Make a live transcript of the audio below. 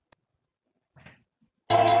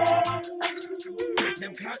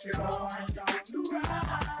Them country boys on the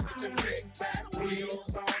ride, with them big fat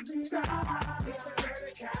wheels on the side, with the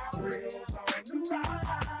dirty cow wheels on the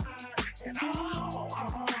ride, and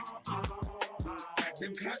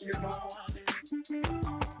them country boys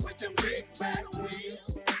with them big fat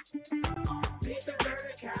wheels, with the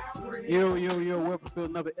dirty cow wheels. Yo, welcome to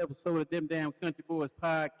another episode of Them Damn Country Boys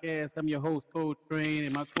Podcast. I'm your host, Cole Train,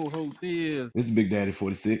 and my co-host is... This is Big Daddy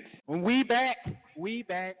 46. When we back.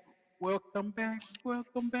 Welcome back.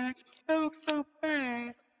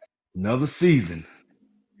 Another season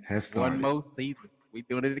has started. One more season. We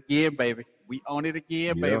doing it again, baby. We on it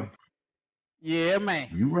again, baby. Yeah, man.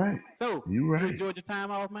 You right. So, you right. You enjoyed your time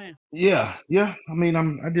off, man? Yeah. I mean,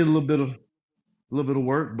 I did a little bit of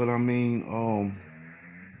work, but I mean,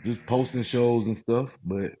 just posting shows and stuff,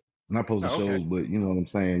 but not posting shows, but you know what I'm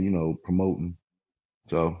saying, promoting.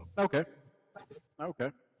 So. Okay.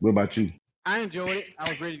 What about you? I enjoyed it. I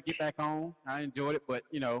was ready to get back on. I enjoyed it, but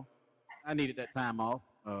I needed that time off.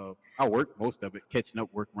 I worked most of it, catching up,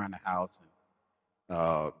 working around the house,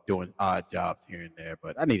 and doing odd jobs here and there.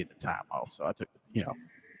 But I needed the time off, so I took.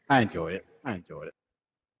 I enjoyed it.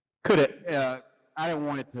 Could have. I didn't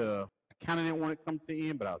want it to. I kind of didn't want it to come to the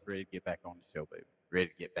end, but I was ready to get back on the show, baby. Ready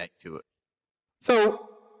to get back to it. So,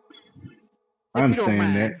 I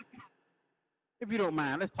understand that. If you don't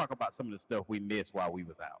mind, let's talk about some of the stuff we missed while we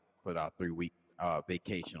was out for our 3-week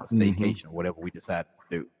vacation or staycation or whatever we decided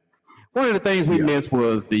to do. One of the things we missed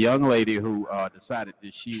was the young lady who decided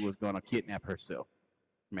that she was going to kidnap herself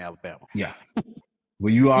from Alabama. Yeah.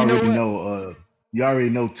 Well, you already know. You already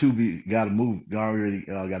know Tubi got a movie. Already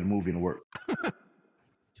got a movie in the work.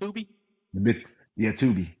 Tubi. Yeah,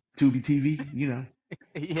 Tubi TV.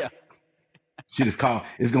 Yeah. She just called.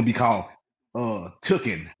 It's gonna be called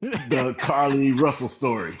Tooken, the Carly Russell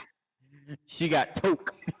story. She got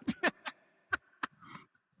took.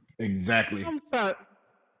 Exactly. I'm sorry.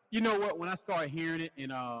 You know what? When I started hearing it,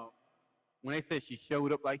 and when they said she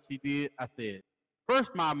showed up like she did, I said,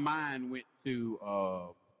 first my mind went to,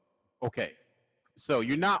 okay, so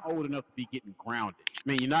you're not old enough to be getting grounded. I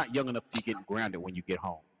mean, you're not young enough to be getting grounded when you get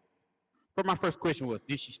home. But my first question was,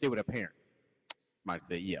 did she stay with her parents? Might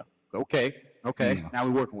say, yeah. Okay. Yeah. Now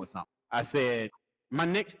we're working with something. I said, my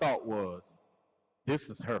next thought was,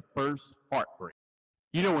 this is her first heartbreak.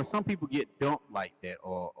 When some people get dumped like that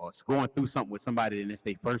or going through something with somebody and it's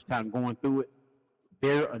their first time going through it,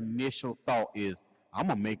 their initial thought is, I'm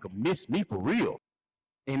going to make them miss me for real.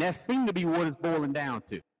 And that seemed to be what it's boiling down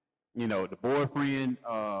to. The boyfriend,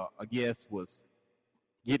 I guess, was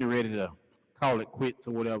getting ready to call it quits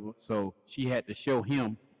or whatever. So she had to show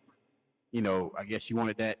him, I guess she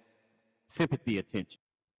wanted that sympathy attention.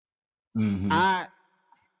 Mm-hmm. I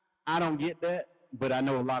don't get that, but I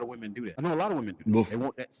know a lot of women do that. They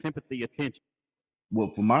want that sympathy attention.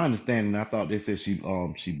 Well, from my understanding, I thought they said she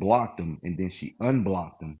blocked him and then she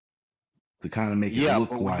unblocked him to kind of make it look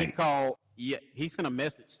but like. he sent a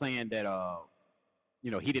message saying that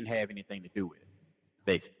he didn't have anything to do with it,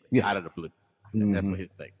 basically, out of the blue. Mm-hmm. That's what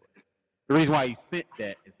his thing was. The reason why he sent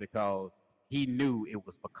that is because he knew it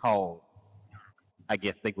was because I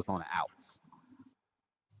guess they was on the outs.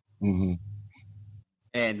 Mm-hmm.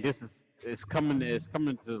 And it's coming to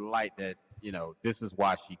the light that this is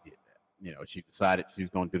why she did that. She decided she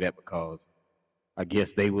was going to do that because I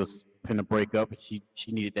guess they was finna break up, and she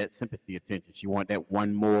needed that sympathy attention. She wanted that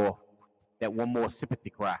one more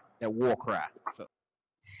sympathy cry, that war cry. So,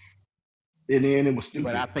 and then it was stupid.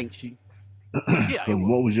 But I think she. Yeah.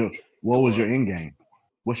 What was your end game?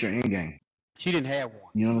 What's your end game? She didn't have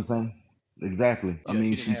one. You know what I'm saying? Exactly. Yeah, I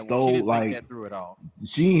mean, she stole she didn't like think that through at all.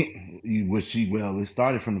 It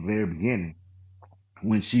started from the very beginning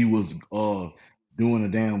when she was doing a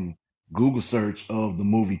damn Google search of the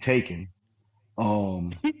movie Taken. Will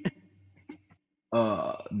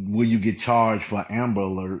you get charged for Amber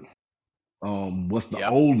Alert? What's the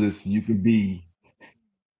oldest you can be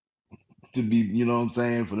to be, you know what I'm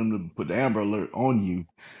saying, for them to put the Amber Alert on you?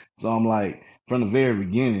 So I'm like, from the very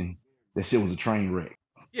beginning, that shit was a train wreck.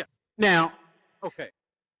 Yeah. Now, okay,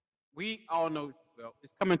 we all know. Well,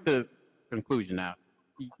 it's coming to conclusion now.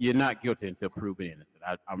 You're not guilty until proven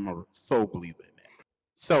innocent. I'm a sole believer in that.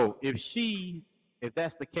 So if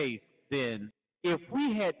that's the case, then if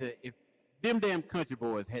them damn country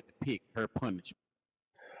boys had to pick her punishment,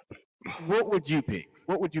 what would you pick?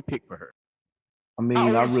 What would you pick for her? I mean,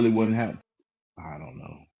 I really wouldn't have. I don't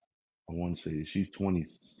know. I want to say she's 20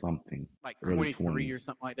 something, like 23 or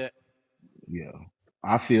something like that. Yeah,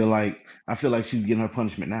 I feel like she's getting her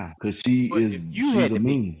punishment now because she's a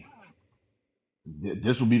mean.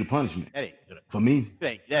 This will be the punishment. That ain't good enough. For me.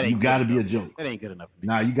 That ain't you got to be a joke. That ain't good enough for me.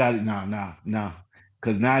 Nah, you got it. Nah.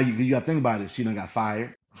 Because now you got to think about it. She done got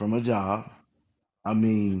fired from her job. I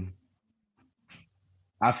mean,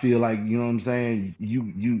 I feel like, you know what I'm saying.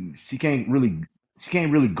 She can't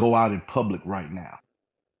really go out in public right now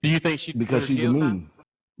Do you think she because deserved she's a jail time?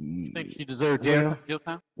 mean. You think she deserved Well, jail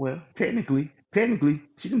time? well, technically,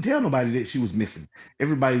 she didn't tell nobody that she was missing.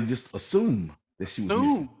 Everybody just assumed that she was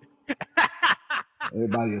missing. Soon.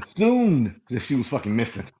 Everybody assumed that she was fucking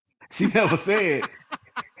missing. She never said,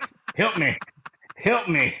 "Help me, help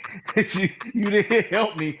me." You didn't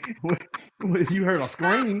help me when you heard her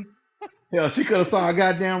scream. Hell, she could have saw a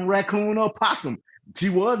goddamn raccoon or possum. She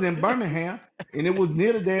was in Birmingham, and it was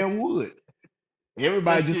near the damn woods.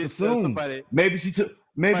 Everybody That just shit. assumed maybe she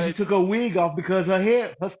took her wig off because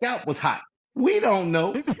her scalp was hot. We don't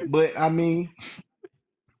know, but I mean,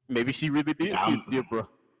 Maybe she really did see I'm, the Deborah.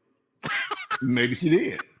 maybe she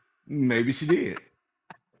did. Maybe she did.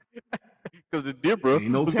 Because the Deborah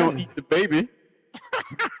Ain't no was gonna telling. eat the baby.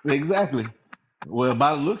 Exactly. Well,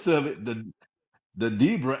 by the looks of it, the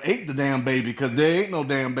Debra ate the damn baby because there ain't no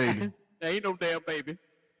damn baby. There ain't no damn baby.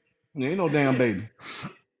 There ain't no damn baby.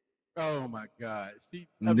 Oh my God.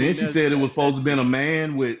 And then she said it was supposed to have been a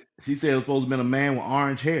man with. She said it was supposed to have been a man with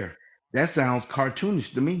orange hair. That sounds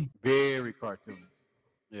cartoonish to me. very cartoonish.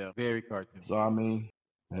 Yeah, very cartoonish. So I mean,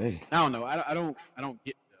 hey, I don't know. I don't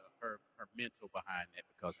get her mental behind that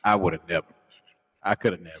because I would have never. I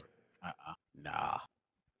could have never. Nah.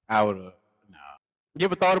 I would have. Nah. You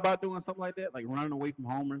ever thought about doing something like that, like running away from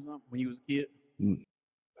home or something when you was a kid?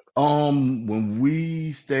 when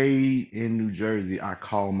we stayed in New Jersey, I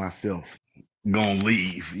called myself gonna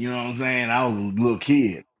leave. You know what I'm saying? I was a little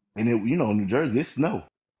kid, and New Jersey, it snow.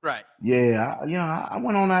 Right. Yeah, I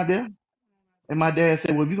went on out there, and my dad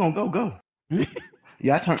said, "Well, if you gonna go, go."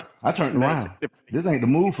 Yeah, I turned around. This ain't the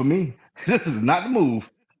move for me. This is not the move.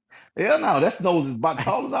 Hell no, that snow was about as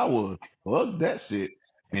tall as I was. Fuck that shit.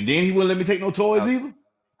 And then he wouldn't let me take no toys either.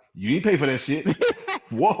 You didn't pay for that shit.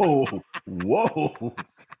 Whoa.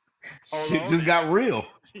 Shit just got real.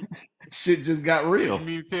 Shit just got real. You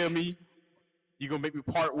mean to tell me you gonna make me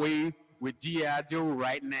part ways with G.I. Joe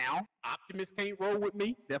right now? Optimus can't roll with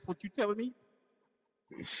me? That's what you telling me?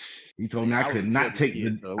 He told me I could not take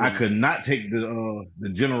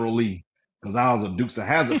the General Lee because I was a Dukes of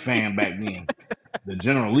Hazzard fan back then. The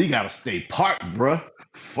General Lee gotta stay parked, bruh.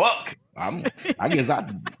 Fuck. I guess I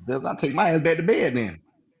take my ass back to bed then.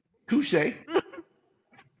 Touche.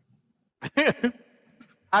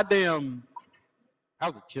 I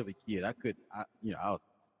was a chilly kid. I was.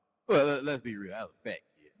 Well, let's be real. I was a fat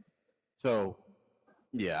kid. So,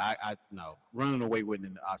 yeah, I no running away wasn't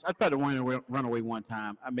in the option. I tried to run away one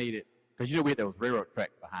time. I made it because we had those railroad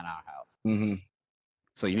tracks behind our house. Mm-hmm.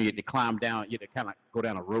 So you had to climb down. You had to kind of go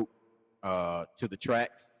down a rope to the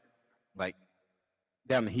tracks, like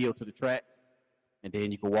down the hill to the tracks, and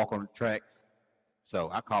then you can walk on the tracks. So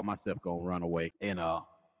I called myself gonna run away, and I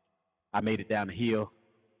made it down the hill.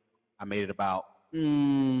 I made it about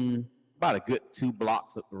a good 2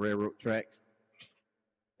 blocks up the railroad tracks.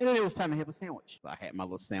 And then it was time to have a sandwich. So I had my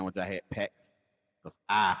little sandwich I had packed because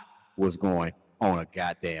I was going on a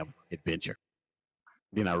goddamn adventure.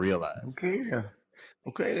 Then I realized.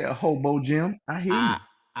 Okay, there, Hobo Jim. I hear you.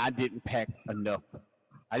 I didn't pack enough.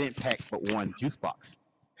 I didn't pack but one juice box.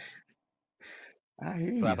 I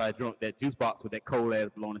hear you. So after I drank that juice box with that cold ass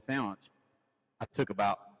bologna sandwich, I took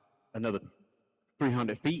about another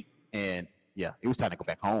 300 feet, and yeah, it was time to go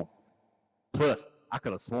back home. Plus, I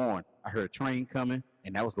could have sworn I heard a train coming,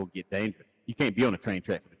 and that was going to get dangerous. You can't be on the train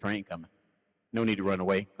track with the train coming. No need to run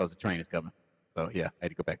away because the train is coming. So yeah, I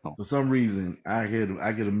had to go back home. For some reason, I get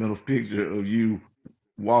a mental picture of you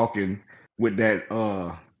walking with that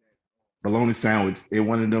bologna sandwich in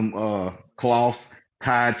one of them cloths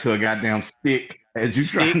tied to a goddamn stick as you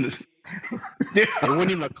trying to. It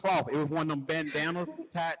wasn't even a cloth. It was one of them bandanas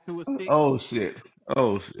tied to a stick. Oh shit!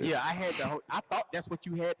 Yeah, I thought that's what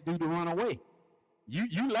you had to do to run away.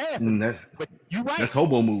 You laughing, but you right. That's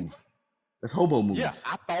hobo moves. Yeah,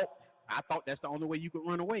 I thought that's the only way you could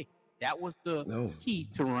run away. That was the key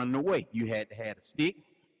to running away. You had to have a stick.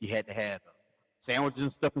 You had to have sandwiches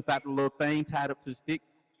and stuff inside the little thing tied up to the stick.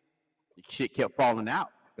 The shit kept falling out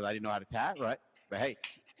because I didn't know how to tie it right. But hey,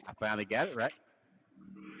 I finally got it right.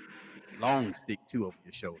 Long stick too over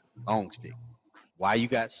your shoulder. Long stick. Why you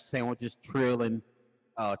got sandwiches trailing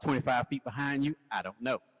 25 feet behind you? I don't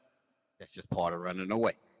know. That's just part of running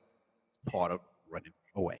away. It's part of running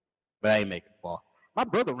away. But I ain't making it far. My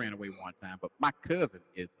brother ran away one time, but my cousin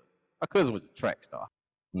was a track star.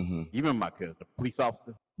 Mm-hmm. You remember my cousin, the police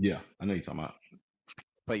officer? Yeah, I know you're talking about.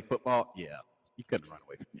 Played football? Yeah. You couldn't run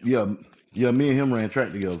away from him. Yeah, me and him ran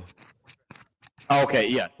track together. Okay,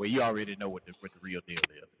 yeah. Well, you already know what the real deal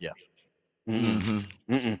is. Yeah.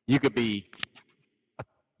 You could be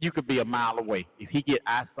a mile away. If he get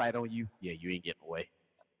eyesight on you, yeah, you ain't getting away.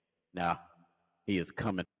 Now, he is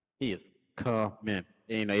coming. He is coming.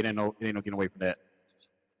 It ain't no getting away from that.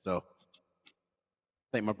 So, I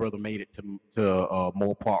think my brother made it to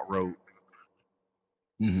Moore Park Road.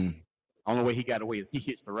 Only way he got away is he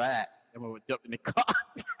hitched the ride and we jumped in the car.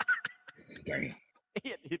 Damn. He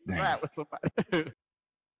had to hit the ride with somebody.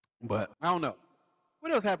 But I don't know.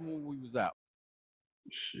 What else happened when we was out?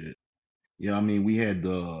 Shit. Yeah, I mean, we had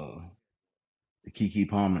the Keke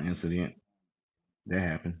Palmer incident. That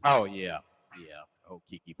happened. Oh yeah. The whole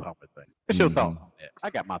Keke Palmer thing. What's your thoughts on that? I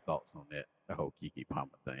got my thoughts on that. The whole Keke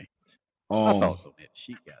Palmer thing. My thoughts on that.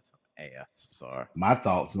 She got some ass. Sorry. My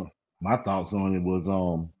thoughts on it was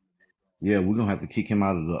yeah, we're gonna have to kick him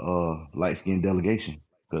out of the light skinned delegation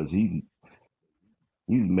because he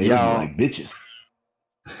made them like bitches.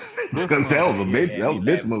 Because that was a bitch. That was a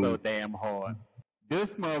bitch movie. So damn hard.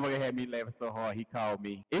 This motherfucker had me laughing so hard. He called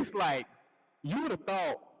me. It's like you would have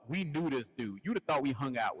thought we knew this dude. You would have thought we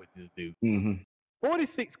hung out with this dude.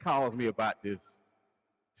 46 calls me about this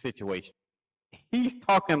situation. He's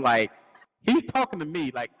talking to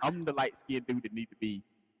me like I'm the light skinned dude that need to be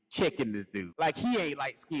checking this dude. Like he ain't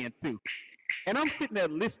light skinned too. And I'm sitting there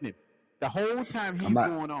listening the whole time he's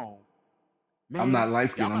going on. Man, I'm not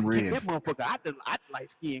light skinned, I'm red. That motherfucker out the light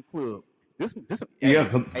skinned club. This yeah,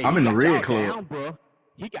 I'm in the red club. Down, bro.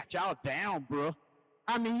 He got y'all down, bro.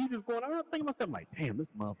 I mean, he just going. I'm thinking to myself like, damn,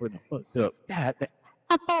 this motherfucker fucked up. God,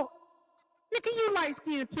 I thought, nigga, you light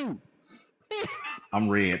skinned too. I'm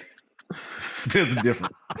red. There's a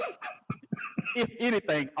difference. If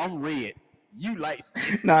anything, I'm red. You light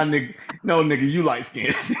skinned. Nah, nigga. No, nigga, you light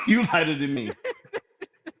skinned. You lighter than me.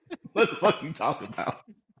 What the fuck you talking about?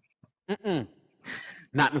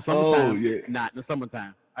 Not in the summertime. Oh, yeah. Not in the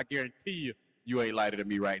summertime. I guarantee you ain't lighter than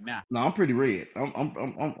me right now. No, I'm pretty red.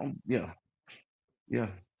 I'm yeah. Yeah.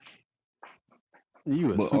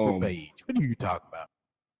 You a super beige. What are you talking about?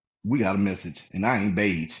 We got a message, and I ain't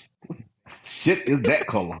beige. Shit is that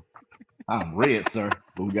color. I'm red, sir,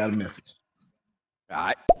 but we got a message. All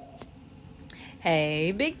right.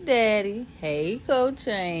 Hey, Big Daddy. Hey,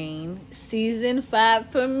 Co-Train. Season 5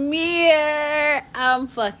 premiere. I'm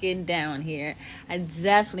fucking down here. I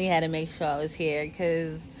definitely had to make sure I was here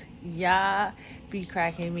because y'all be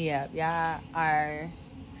cracking me up. Y'all are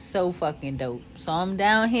so fucking dope. So I'm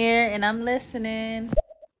down here and I'm listening.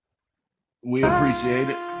 We appreciate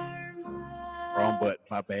it. Wrong button.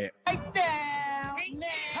 My bad. My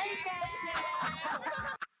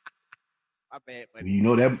bad, buddy. You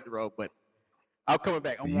know that. Wrong button. I'm coming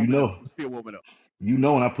back. I'm still warming up. You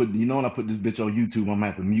know when I put this bitch on YouTube, I'm gonna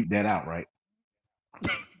have to mute that out, right?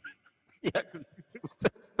 Yeah,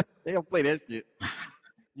 they don't play that shit.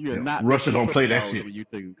 You are not. Russia don't play that shit.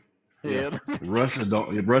 YouTube. Yeah. Russia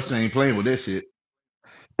ain't playing with that shit.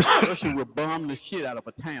 Russia will bomb the shit out of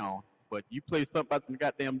a town, but you play something about some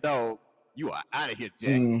goddamn dogs, you are out of here,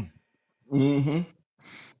 Jack.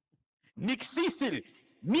 Nick Cecil.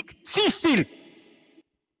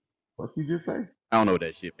 What you just say? I don't know what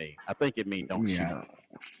that shit means. I think it means don't shoot.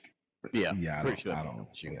 Yeah, pretty sure I don't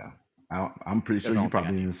shoot. Yeah, I'm pretty sure you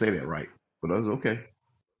probably didn't say that right, but that's okay.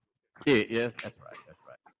 Yeah, yes, that's right.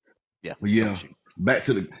 Yeah. But yeah, back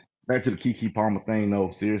to the Keke Palmer thing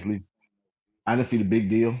though. Seriously, I didn't see the big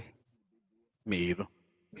deal. Me either.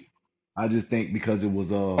 I just think because it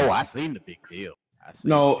was I seen the big deal.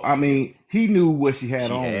 I mean, he knew what she had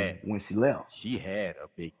on when she left. She had a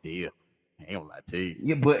big deal. I ain't gonna lie to you.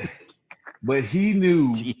 Yeah, but he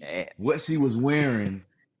knew she had what she was wearing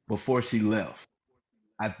before she left.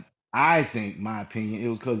 I think, my opinion, it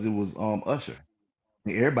was because it was Usher. I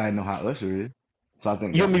mean, everybody know how Usher is, so I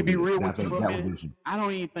think. You want me to be real with you, bro? I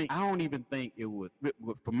don't even think it was.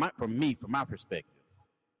 From my perspective,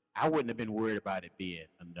 I wouldn't have been worried about it being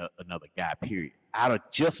another guy. Period. I'd have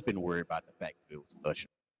just been worried about the fact that it was Usher.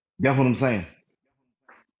 That's what I'm saying.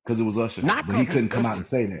 Because it was Usher, but he couldn't come out and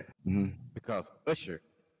say that. Because Usher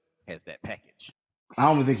has that package. I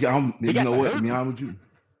don't think. You know what? To be honest with you,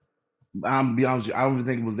 I don't even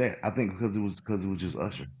think it was that. I think because it was just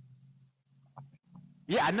Usher.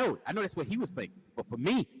 Yeah, I know that's what he was thinking. But for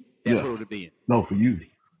me, that's what it would have been. No, for you.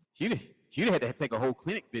 She'd have had to take a whole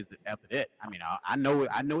clinic visit after that. I mean, I know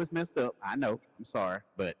it's messed up. I know. I'm sorry,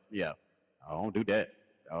 but yeah, I don't do that.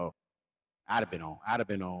 Oh, I'd have been on.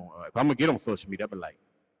 If I'm gonna get on social media, I'd be like,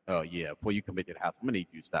 oh yeah, before you come into the house, I'm gonna need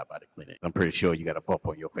you to stop by the clinic. I'm pretty sure you got a bump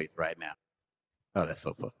on your face right now. Oh, that's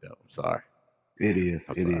so fucked up. I'm sorry. It is.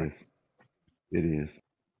 It is.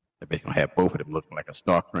 I bet gonna have both of them looking like a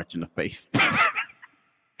star crunch in the face.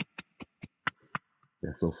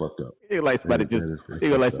 That's so fucked up. It like somebody just That's it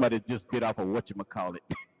like fucked up. somebody just bit off a whatchamacallit.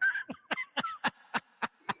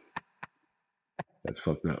 That's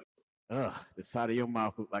fucked up. Ugh, the side of your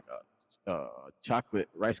mouth look like a chocolate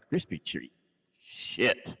Rice Krispie treat.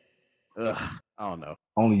 Shit. Ugh, I don't know.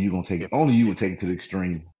 Only you gonna take it. Only you would take it to the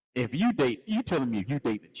extreme. If you telling me if you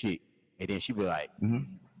date the chick and then she be like,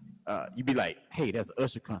 you be like, hey, there's an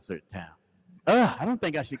Usher concert in town. I don't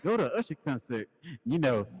think I should go to an Usher concert. You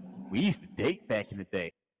know, we used to date back in the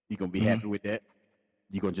day. You gonna be happy with that?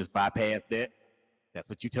 You gonna just bypass that? That's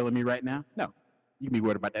what you telling me right now? No, you can be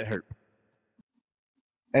worried about that hurt.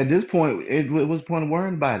 At this point, what's the point of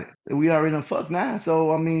worrying about it? We already done fucked now,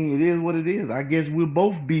 so I mean, it is what it is. I guess we'll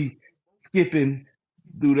both be skipping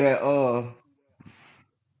through that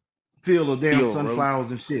field of damn Field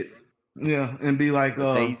sunflowers and shit. Yeah, and be like,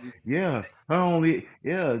 yeah,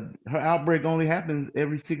 her outbreak only happens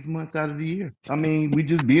every 6 months out of the year. I mean, we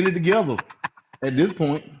just being it together at this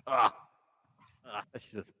point.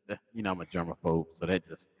 That's just, I'm a germaphobe, so that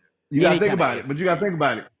just. You gotta think about it, but you gotta think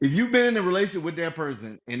about it. If you've been in a relationship with that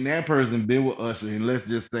person and that person been with Usher, and let's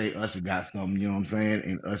just say Usher got something, you know what I'm saying,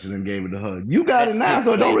 and Usher then gave it to her, you got it now,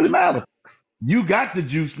 so it don't really matter. You got the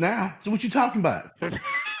juice now, so what you talking about?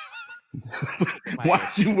 Why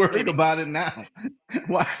you worried about it now?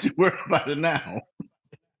 Why you worried about it now?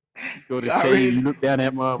 Go to shade, you look down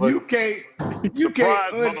at motherfucker.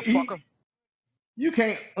 You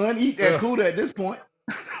can't uneat that cooler at this point.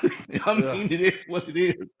 I mean, it is what it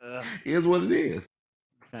is. It is what it is.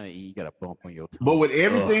 You got a bump on your tongue. But with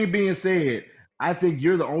everything being said, I think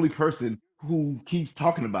you're the only person who keeps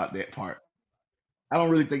talking about that part. I don't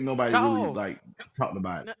really think nobody really like talking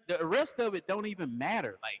about it. The rest of it don't even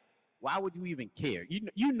matter. Like, why would you even care?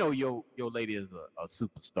 You know your lady is a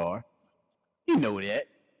superstar. You know that.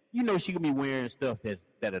 You know she gonna be wearing stuff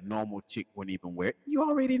that a normal chick wouldn't even wear. You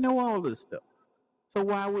already know all this stuff. So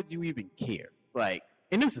why would you even care? Like,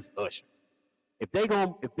 and this is Usher. If they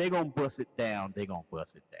gonna bust it down, they gonna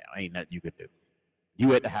bust it down. Ain't nothing you can do.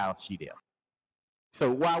 You at the house, she there.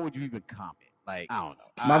 So why would you even comment? Like, I don't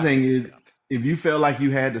know. My thing is, if you felt like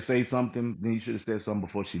you had to say something, then you should have said something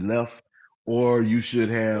before she left, or you should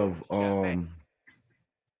have when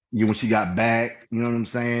she got back, you know what I'm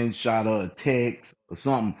saying, shot her a text or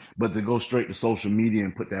something. But to go straight to social media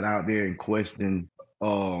and put that out there and question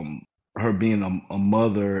her being a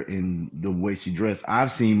mother in the way she dressed.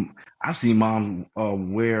 I've seen moms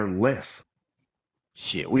wear less.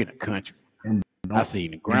 Shit, we in the country. And I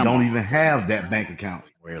seen the grandma. Don't even have that bank account.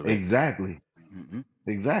 Exactly. Mm-hmm.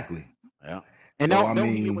 exactly. Yeah. And so,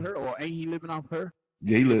 don't he live with her, or ain't he living off her?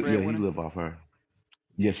 Yeah, he live off her.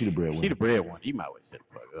 Yeah, she the breadwinner. She the breadwinner. He might well shut the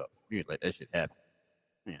fuck up. You just let that shit happen.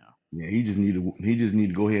 Yeah. Yeah, he just need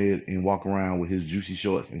to go ahead and walk around with his juicy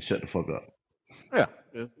shorts and shut the fuck up. Yeah,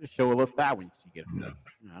 just show a little thigh when she get him.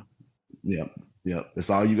 Yeah. Yeah. That's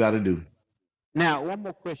all you got to do. Now, one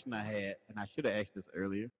more question I had, and I should have asked this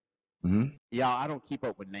earlier. Mm-hmm. Y'all, I don't keep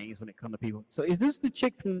up with names when it comes to people. So, is this the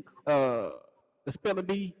chick from the Spelling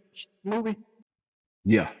Bee movie?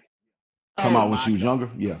 Yeah. Come out when she was younger.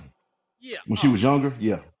 Yeah. Yeah. When she was younger.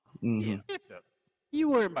 Yeah. Mm-hmm. Yeah. You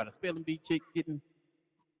worried about a Spelling Bee chick getting?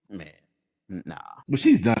 Man, nah. But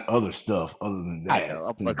she's done other stuff other than that.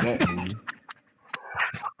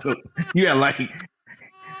 You had like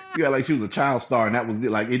she was a child star, and that was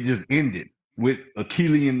it. Like it just ended with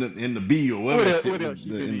Achille in the bee or whatever. What else she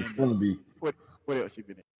been in? Spelling Bee. What else she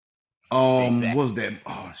been in? What was that?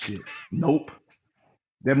 Oh shit, Nope.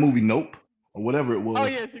 That movie Nope or whatever it was. Oh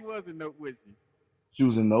yeah, she was in Nope, was she? She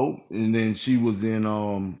was in Nope, and then she was in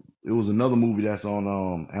it was another movie that's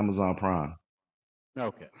on Amazon Prime.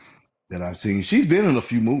 Okay. That I've seen. She's been in a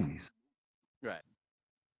few movies. Right.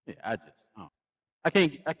 Yeah, I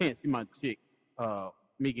can't see my chick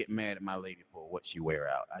me getting mad at my lady for what she wear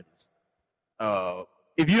out. I just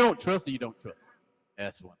if you don't trust her, you don't trust her.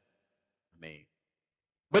 That's one. I mean,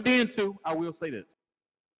 but then too, I will say this.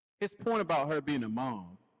 His point about her being a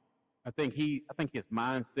mom, I think his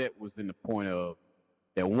mindset was in the point of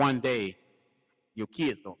that one day your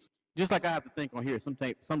kids don't. Just like I have to think on here,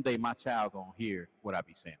 someday my child gonna hear what I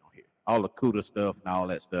be saying on here. All the CUDA stuff and all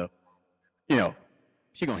that stuff. You know,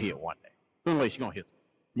 she gonna hear it one day. Sooner or later she gonna hear something.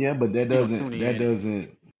 Yeah, but that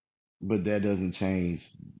doesn't change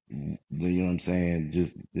you know what I'm saying,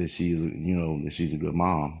 just that she's a good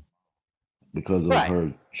mom because of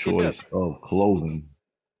her choice of clothing.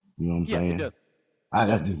 You know what I'm saying? It does.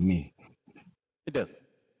 That's just me. It doesn't.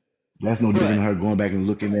 That's no different than her going back and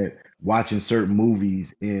looking at watching certain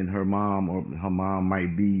movies and her mom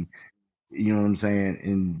might be, you know what I'm saying,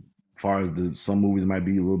 in far as some movies might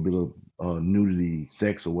be a little bit of nudity,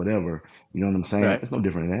 sex or whatever, you know what I'm saying? It's no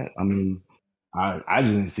different than that. I mean, I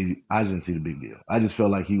just didn't see the big deal. I just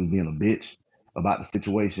felt like he was being a bitch about the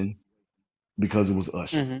situation because it was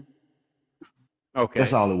Usher. Mm-hmm.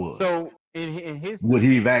 That's Okay. all it was. So in his Would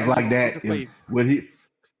he act we're like gonna that if play.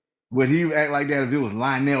 would he act like that if it was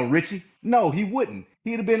Lionel Richie? No, he wouldn't.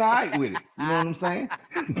 He'd have been all right with it. You know what I'm saying?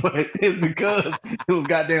 But it's because it was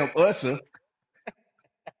goddamn Usher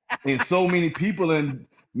and so many people and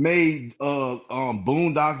made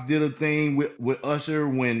Boondocks did a thing with Usher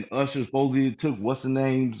when Usher supposedly took what's the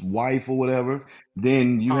name's wife or whatever.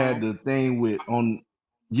 Then you had the thing with on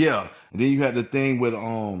yeah, and then you had the thing with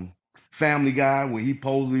Family Guy where he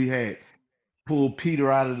supposedly had pulled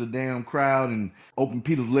Peter out of the damn crowd and opened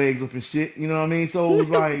Peter's legs up and shit. You know what I mean? So it was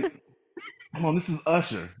like, come on, this is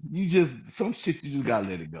Usher. You just some shit you just gotta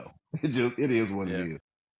let it go. It is what it Yeah. is.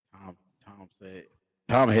 Tom said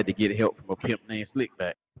Tom had to get help from a pimp named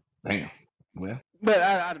Slickback. Damn. Well, But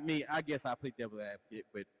I mean, I guess I play devil advocate,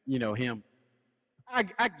 but him, I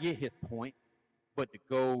get his point, but to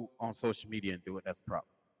go on social media and do it, that's a problem.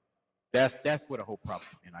 That's where the whole problem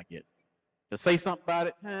is, and I guess to say something about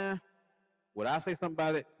it, would I say something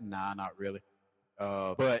about it? Nah, not really.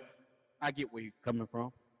 But I get where you're coming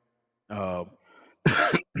from. Um,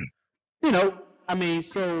 I mean,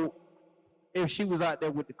 so if she was out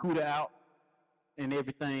there with the cuda out and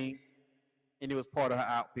everything, and it was part of her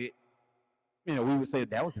outfit, we would say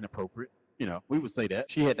that was inappropriate. We would say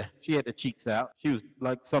that she had the cheeks out. She was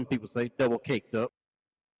like some people say, double caked up.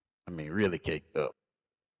 I mean, really caked up.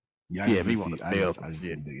 yeah, She had me want to smell I some didn't see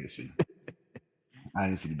shit. the big issue. I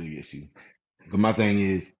didn't see the big issue. But my thing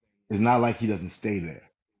is, it's not like he doesn't stay there.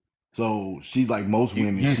 So she's like most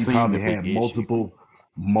women. You She seen the probably big had issue.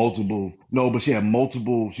 multiple. No, but she had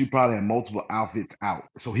multiple. She probably had multiple outfits out.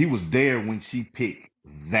 So he was there when she picked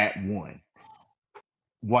that one.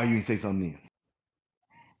 Why you didn't say something then?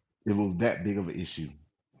 It was that big of an issue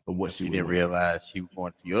of what Because she he was didn't wearing. realize she was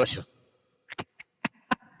going to see Usher.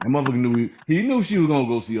 That motherfucker knew he knew she was gonna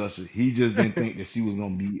go see Usher. He just didn't think that she was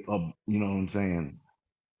gonna be up. You know what I'm saying?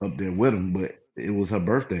 Up there with him. But it was her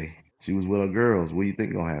birthday. She was with her girls. What do you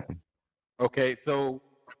think gonna happen? Okay, so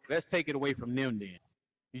let's take it away from them then.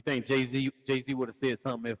 You think Jay-Z would have said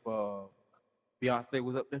something if Beyonce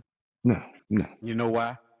was up there? No, no. You know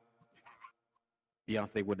why?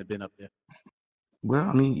 Beyonce wouldn't have been up there. Well,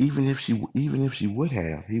 I mean, even if she would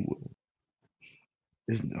have, he would.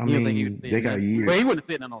 I You don't think he would mean, say they got nothing? Well, years. he wouldn't have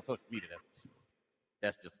said nothing on social media.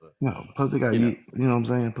 That's just a, No, plus they got you know. you know what I'm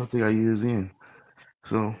saying. Plus they got years in.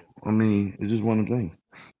 So I mean, it's just one of the things.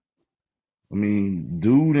 I mean,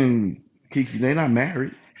 dude and Kiki, they not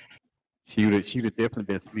married. She would definitely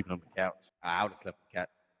been sleeping on the couch. I would have slept on the couch.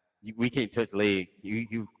 We can't touch legs. He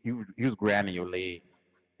was grinding your leg.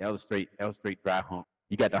 That was straight dry hump.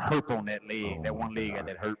 You got the herp on that leg. Oh That my one leg got god.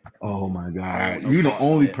 that herp. Oh my I don't want god. no You the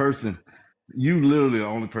parts of only that. person. You literally the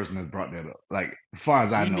only person that's brought that up. Like, as far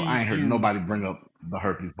as I We know, I need ain't heard you. nobody bring up the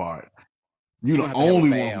herpes part. You She the gonna have to have a only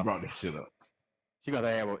one who bath. brought that shit up. She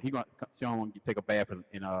gonna have a. She don't want to take a bath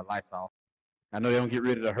in Lysol. I know they don't get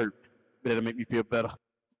rid of the herp, but it'll make me feel better.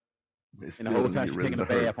 They And the still whole don't time get she's rid of taking the a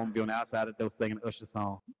hurt. bath, I'm gonna be on the outside of the door singing the Usher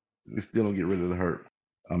song. They still don't get rid of the hurt.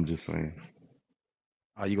 I'm just saying.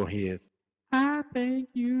 All you gonna hear is, "I think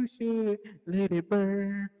you should let it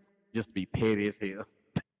burn," just to be petty as hell.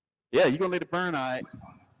 Yeah, you gonna let it burn, all right?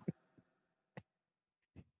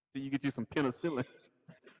 So you get you some penicillin.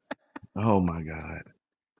 Oh my god.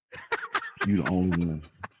 You the only one.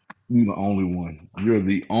 You the only one. You're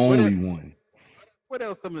the What only else? one. What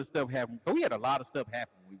else? Some of the stuff happened. We had a lot of stuff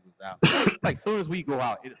happen when we was out. Like as soon as we go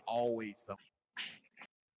out, it's always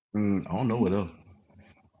something. I don't know what else.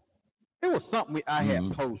 It was something I had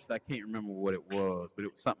Mm. posted. I can't remember what it was, but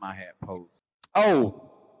it was something I had posted.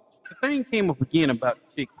 Oh, the thing came up again about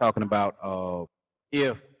the chick talking about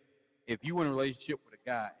if you in a relationship with a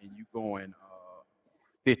guy and you going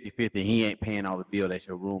 50-50, he ain't paying all the bill, that's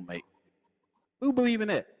your roommate. Who believe in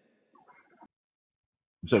that?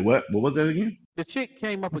 Say what? What was that again? The chick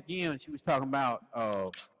came up again. She was talking about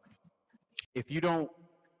if you go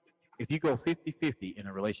 50-50 in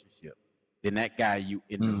a relationship, then that guy you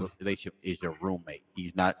in the relationship is your roommate.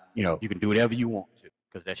 He's not, you can do whatever you want to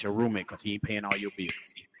because that's your roommate because he ain't paying all your bills.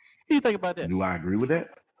 What do you think about that? Do I agree with that?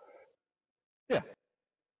 Yeah.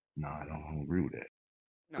 No, I don't agree with that.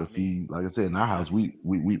 No, Cause see, like I said, in our house, we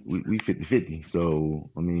 50-50. So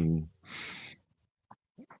I mean,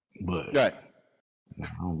 but right. I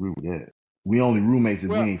don't agree with that. We only roommates if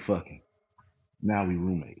Well, we ain't fucking. Now we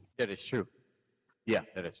roommates. that is true. Yeah,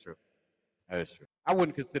 that is true. That is true. I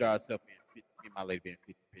wouldn't consider ourselves being 50, me and my lady being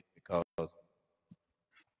 50-50 because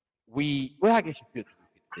I guess you could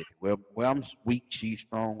say 50-50. Well, I'm weak, she's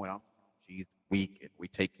strong. When I'm strong, she's weak, and we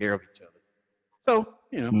take care of each other. So,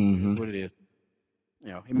 you know, it's Mm-hmm. what it is. You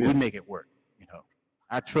know, Yeah. we make it work. You know,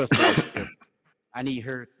 I trust her. If I need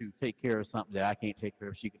her to take care of something that I can't take care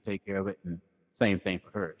of, she can take care of it. And same thing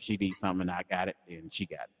for her. If she needs something and I got it, and she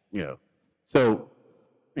got it. You know, so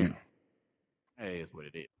you know, it is what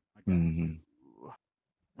it is. I got Mm-hmm. you.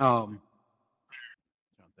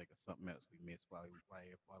 Trying to think of something else we missed while we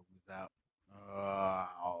was out.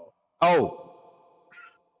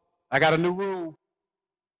 I got a new rule.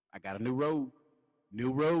 I got a new road.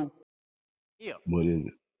 New road. Yeah. What is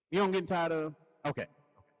it? You don't get tired of. Okay.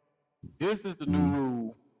 This is the new Mm-hmm.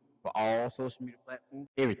 rule for all social media platforms.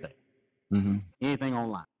 Everything. Mm-hmm. Anything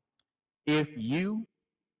online. If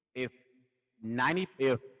 90,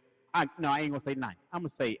 I ain't gonna say 90. I'm gonna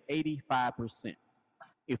say 85%.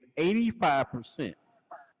 If 85%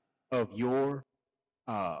 of your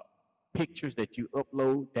pictures that you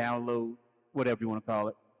upload, download, whatever you want to call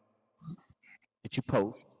it, that you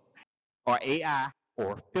post, are AI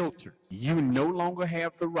or filters, you no longer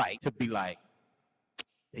have the right to be like,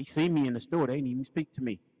 they see me in the store, they didn't even speak to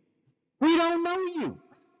me. We don't know you.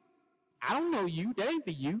 I don't know you. That ain't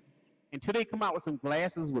the you. Until they come out with some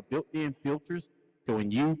glasses with built-in filters, so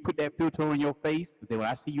when you put that filter on your face, then when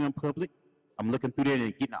I see you in public, I'm looking through there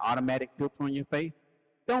and getting an automatic filter on your face.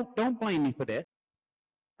 Don't blame me for that.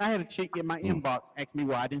 I had a chick in my inbox ask me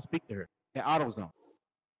why I didn't speak to her at AutoZone.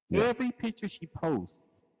 Yeah. Every picture she posts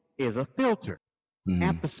is a filter. Mm-hmm.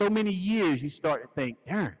 After so many years, you start to think,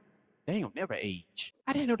 darn, they ain't gonna never age.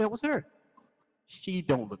 I didn't know that was her. She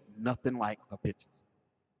don't look nothing like her pictures.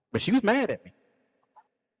 But she was mad at me.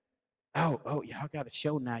 Oh, y'all got a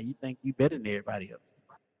show now. You think you better than everybody else.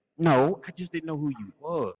 No, I just didn't know who you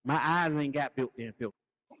was. My eyes ain't got built-in filters.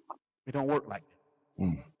 It don't work like that.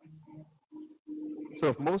 Mm. So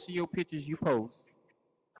if most of your pictures you post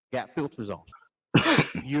got filters on,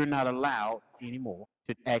 you're not allowed anymore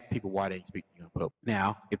to ask people why they speak to you in public.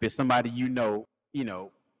 Now, if it's somebody you know,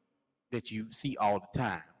 that you see all the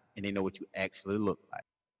time and they know what you actually look like,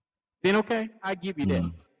 then okay, I give you that.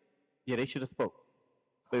 Mm. Yeah, they should have spoke.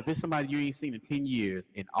 But if it's somebody you ain't seen in 10 years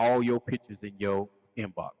and all your pictures in your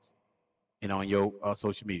inbox and on your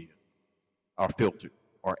social media are filtered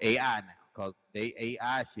or AI now, because they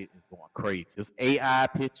AI shit is going crazy. This AI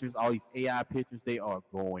pictures, all these AI pictures, they are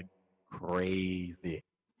going crazy.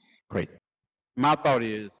 Crazy. My thought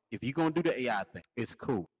is, if you're gonna do the AI thing, it's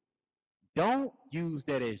cool. Don't use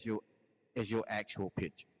that as your actual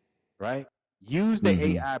picture, right? Use the Mhm.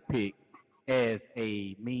 AI pic as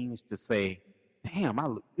a means to say, damn, I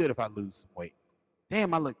look good if I lose some weight.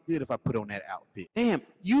 Damn, I look good if I put on that outfit. Damn,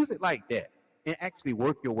 use it like that and actually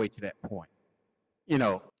work your way to that point. And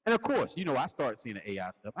of course, I started seeing the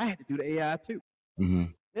AI stuff. I had to do the AI too.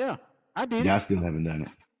 Mhm. Yeah, I did Yeah, I it. still haven't done it.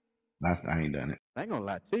 I ain't done it. I ain't gonna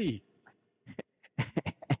lie to you.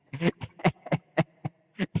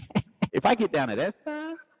 If I get down to that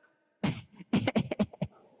side,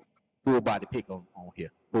 full body pic on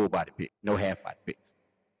here. Full body pic. No half body pics.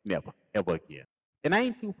 Never. Ever again. And I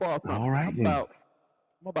ain't too far from All it. right I'm then.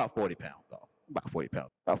 about 40 pounds off. About 40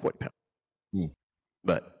 pounds. About 40 pounds. Hmm.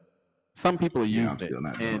 But some people are Yeah, I'm using it. still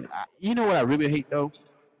not doing And it. you know what I really hate though?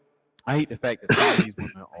 I hate the fact that some of these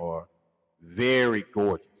women are very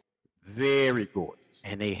gorgeous. Very gorgeous.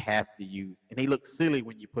 And they have to use, and they look silly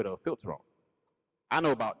when you put a filter on. I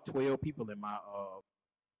know about 12 people in my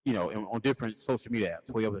on different social media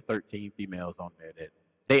apps, 12 to 13 females on there that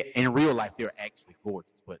they in real life they're actually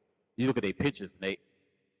gorgeous, but you look at their pictures and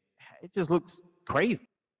it just looks crazy.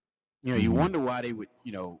 You Mhm. wonder why they would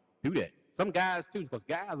do that. Some guys too, because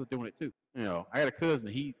guys are doing it too. I got a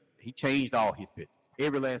cousin. He changed all his pictures.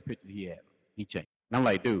 Every last picture he had, he changed. And I'm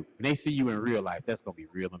like, dude, when they see you in real life, that's gonna be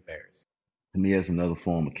real embarrassing. To me, that's another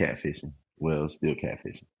form of catfishing. Well, it's still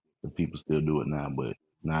catfishing. But people still do it now, but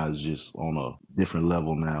now it's just on a different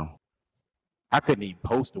level now. I couldn't even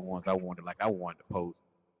post the ones I wanted to post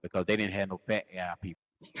because they didn't have no fat AI people.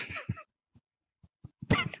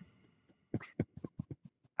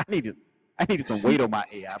 I needed some weight on my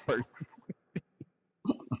AI person.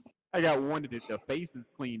 I got one that the face is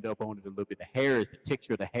cleaned up on it a little bit. The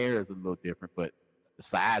texture of the hair is a little different, but the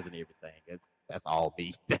size and everything, that's all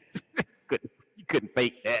me. You couldn't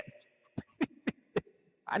fake that.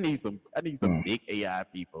 I need some big AI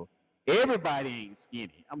people. Everybody ain't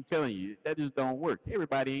skinny. I'm telling you, that just don't work.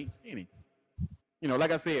 Everybody ain't skinny.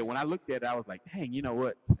 Like I said, when I looked at it, I was like, dang, you know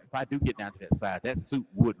what? If I do get down to that size, that suit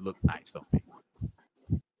would look nice on me.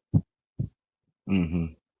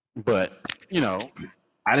 Mhm. But,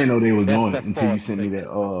 I didn't know they was doing it that's until far you from sent me fake.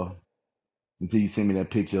 that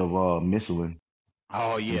picture of Michelin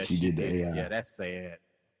Oh when yeah, she she did the did it. AI. Yeah, that's sad.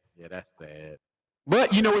 Yeah, that's sad.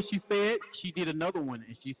 But you know what she said? She did another one,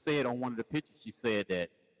 and she said on one of the pictures, she said that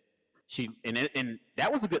and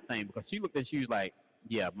that was a good thing because she looked and she was like,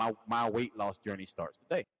 "Yeah, my weight loss journey starts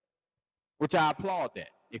today," which I applaud that.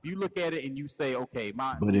 If you look at it and you say, "Okay,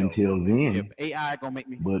 But until if then, AI gonna make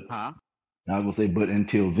me," but huh? I was gonna say, but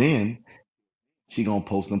until then, she gonna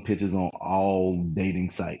post them pictures on all dating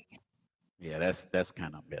sites. Yeah, that's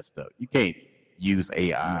kind of messed up. You can't use Yeah,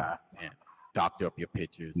 AI and doctor up your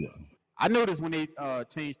pictures. yeah. I noticed when they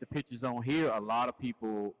changed the pictures on here, a lot of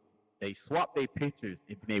people they swapped their pictures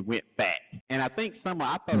and they went back. And I think I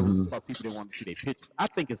thought it was just hmm because people didn't want to see their pictures. I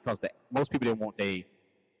think it's because that most people didn't want they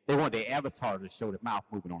want their avatar to show the mouth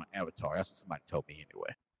moving on an avatar. That's what somebody told me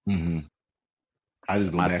anyway. hmm I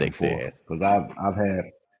just go My back and sexy forth ass. because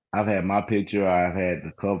I've had my picture. I've had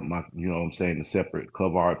the cover, my you know what I'm saying, the separate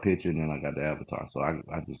cover art picture, and then I got the avatar. So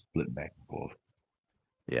I just flip back and forth.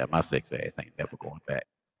 Yeah, my sexy ass ain't never going back.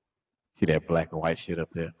 See that black and white shit up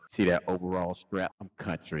there? See that overall strap? I'm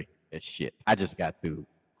country as shit. I just got through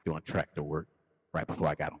doing tractor work right before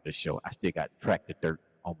I got on this show. I still got tractor dirt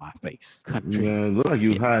on my face. Country Yeah, it looked like you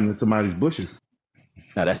was shit. hiding in somebody's bushes.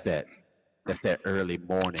 Now that's that early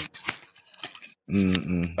morning.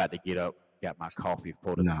 Mm-mm. About to get up, got my coffee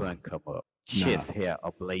before the Nah, sun come up. nah. Chest hair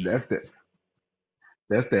ablaze.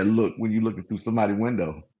 That's that look when you looking through somebody's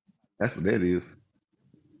window. That's what that is.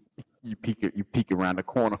 You peek around the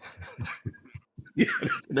corner. Yeah,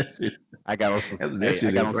 that shit. I got on That's what that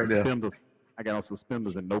shit is right there. suspenders. I got on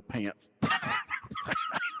suspenders and no pants.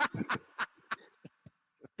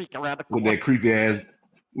 Just peek around the With corner. that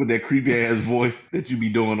creepy ass voice that you be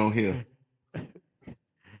doing on here.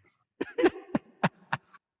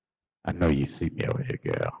 I know you see me over here,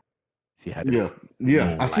 girl. See how Yeah, this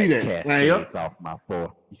I see moonlight that. Man, yup. cascades off my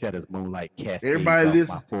forehead. You see how this moonlight cascades Everybody off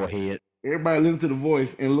listen. my forehead? Everybody listen to the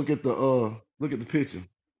voice and look at the picture.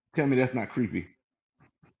 Tell me that's not creepy.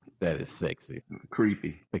 That is sexy.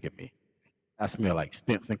 Creepy. Look at me. I smell like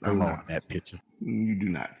Stinson No, cologne no. in that picture. You do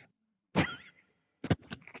not.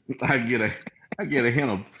 I get a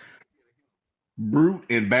hint of brute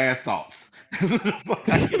and bad thoughts. That's what the fuck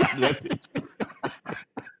I get out of that picture.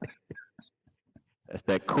 That's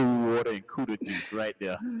that cool water and Cuda juice right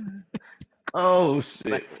there. Oh shit.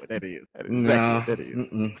 Exactly what that is. That is No. exactly what that is.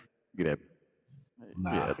 Mm-mm. Look at that.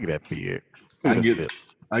 Nah. Yeah, look at that beard. I Look at get them lips.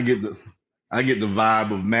 I get the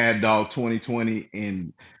vibe of Mad Dog 2020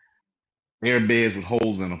 and airbeds with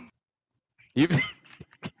holes in them. You, that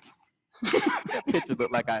picture do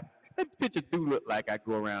look like I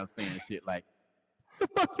go around saying shit like, the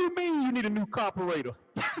fuck you mean you need a new carburetor?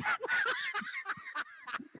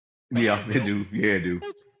 Yeah, they do. Yeah, they do.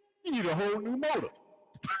 You need a whole new motor.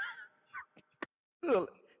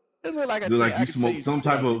 It look like Look like you smoke change some the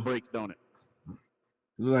type shocks and of brakes, don't it?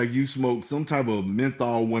 look like you smoke some type of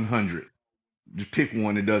menthol 100. Just pick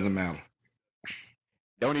one, it doesn't matter.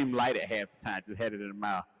 Don't even light it half the time. Just had it in the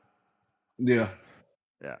mouth. Yeah.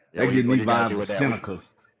 Yeah. That gives me What you gotta do vibes of with that? Senecas.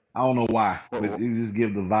 I don't know why, What- but what- it just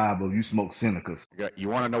gives the vibe of you smoke Senecas. You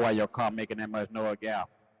want to know why your car making that much noise, gal?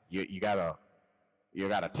 You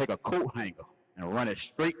gotta take a coat hanger and run it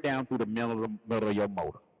straight down through the middle of your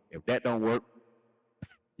motor. If that don't work,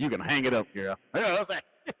 you can hang it up, girl. Yeah, that's that.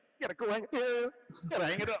 You gotta coat hanger. Yeah, you gotta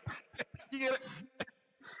hang it up. You get it?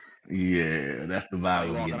 Yeah, that's the Why vibe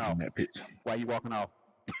you I'm walking getting off? from that picture. Why you walking off?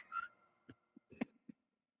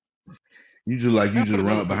 You just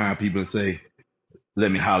run up behind people and say,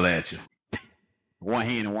 "Let me holler at you." One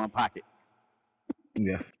hand in one pocket.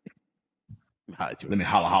 Yeah. Holler at you. Let me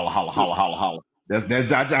holler.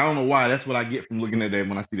 That's I don't know why. That's what I get from looking at that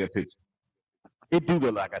when I see that picture. It do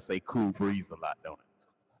look like I say cool breeze a lot, don't it?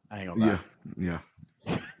 I ain't gonna lie. Yeah.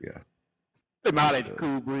 Let me holler at you,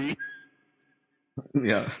 cool breeze.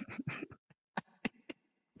 Yeah.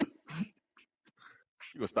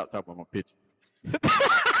 You gonna stop talking about my picture?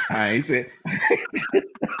 I ain't said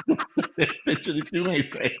that picture that you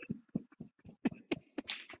ain't say.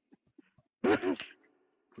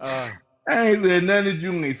 I ain't said nothing that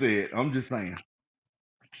you ain't said. I'm just saying.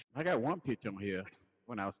 I got one picture on here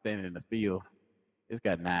when I was standing in the field. It's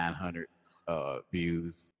got 900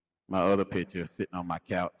 views. My other picture sitting on my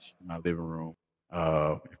couch in my living room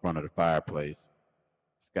in front of the fireplace.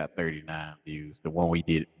 It's got 39 views. The one we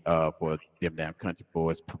did for them damn country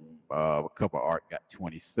boys, a couple art got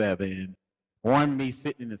 27. One me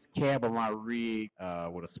sitting in this cab of my rig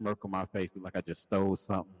with a smirk on my face, look like I just stole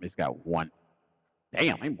something. It's got one.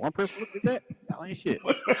 Damn, ain't one person looked at that? Y'all ain't shit.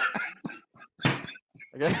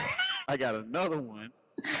 I got another one.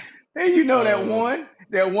 Hey, you know that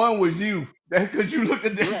one was you. That's because you looked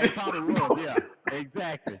at that. Yeah, it probably was. Yeah,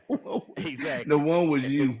 exactly. The one was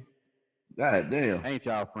you. God damn. I ain't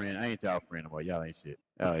y'all friend no more. Y'all ain't shit.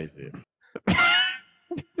 Y'all ain't shit.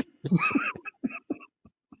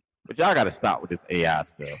 But y'all got to stop with this AI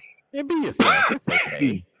stuff and be yourself. It's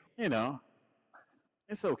okay. You know,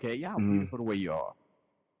 it's okay. Y'all beautiful the way you are.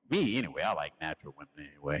 Me anyway. I like natural women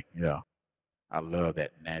anyway. Yeah, I love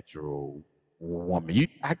that natural woman.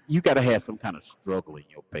 You got to have some kind of struggle in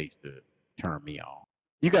your face to turn me on.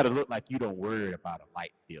 You got to look like you don't worry about a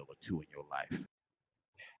light bill or two in your life.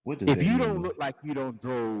 What does If that you mean? don't look like you don't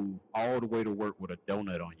drove all the way to work with a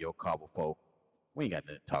donut on your car before, we ain't got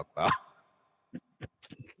nothing to talk about.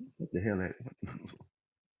 What the hell that?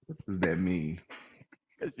 What does that mean?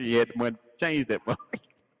 Because you had the money to change that money.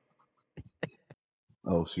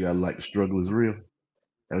 Oh, so you gotta like the struggle is real.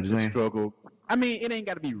 That what you're The saying? struggle. I mean, it ain't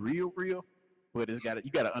got to be real, but you got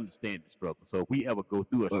to understand the struggle. So if we ever go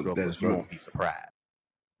through a struggle, That you struggle. won't be surprised.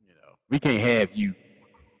 You know, we can't have you.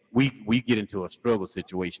 We get into a struggle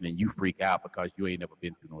situation and you freak out because you ain't never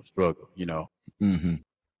been through no struggle. You know, Mm-hmm.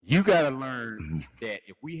 you got to learn that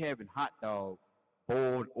if we having hot dogs,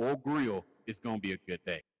 boiled or grilled, it's gonna be a good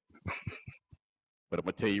day. But I'm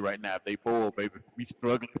gonna tell you right now, if they boil, baby, we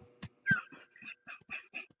struggling.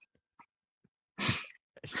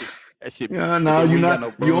 That shit. Yeah, And no, then you're we ain't got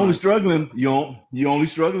not. no You're only buns. struggling. You're only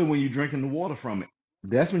struggling when you're drinking the water from it.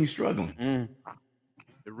 That's when you're struggling.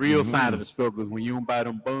 The real sign of the struggle is when you don't buy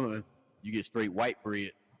them buns, you get straight white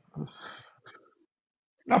bread.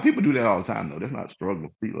 Now people do that all the time though. That's not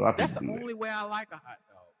struggle. A lot of That's people the do only way I like a hot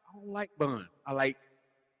dog. I don't like buns. I like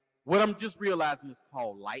what I'm just realizing is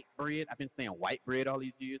called light bread. I've been saying white bread all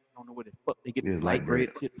these years. I don't know where the fuck they get Yeah, this light light bread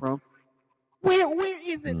bread. shit from. Where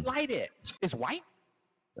is it light at? It's white?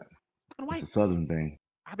 It's It's white. a southern thing.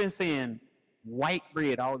 I've been saying white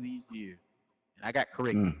bread all these years. And I got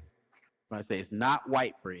corrected. When I say it's not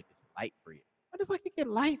white bread, it's light bread. Where the fuck you get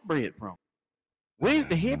light bread from? Where's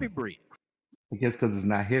the heavy bread? I guess because it's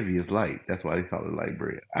not heavy, it's light. That's why they call it light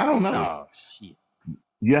bread. I don't know. Oh shit.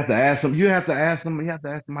 You have to ask them. You have to ask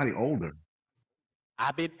somebody older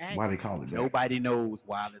I've been asking. why they call it that. Nobody knows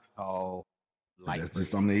why it's called light That's bread.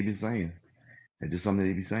 just something they be saying. That's just something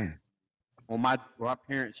they be saying. Well, my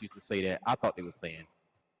parents used to say that. I thought they were saying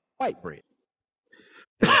white bread.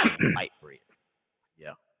 Light bread.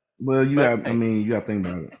 Yeah. Well, you But, have. I mean, you have to think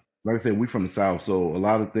about it. Like I said, we from the South, so a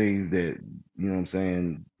lot of things that you know what I'm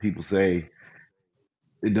saying people say,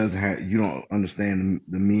 it doesn't have. You don't understand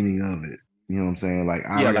the meaning of it. You know what I'm saying? Like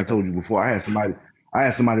I told you before, I had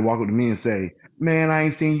somebody walk up to me and say, "Man, I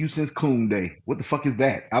ain't seen you since Coon Day. What the fuck is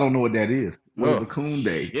that? I don't know what that is. What is a Coon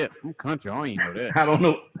Day? Shit, I'm country. I ain't know that. I don't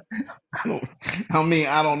know. I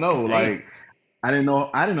don't know. Damn. Like I didn't know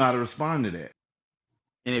how to respond to that.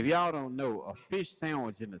 And if y'all don't know, a fish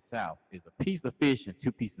sandwich in the South is a piece of fish and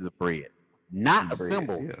two pieces of bread. Not a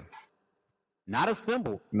symbol. Yeah. Not a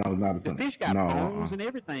symbol. No, not a The symbol. fish got bones and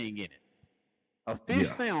everything in it. A fish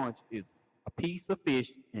sandwich is a piece of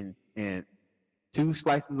fish and two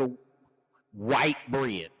slices of white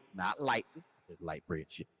bread, not light bread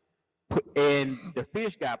shit. And the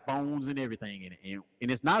fish got bones and everything in it.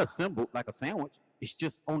 And it's not a symbol like a sandwich. It's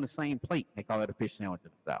just on the same plate. They call it a fish sandwich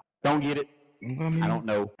in the South. Don't get it? I mean, I don't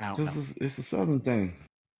know. It's a Southern thing.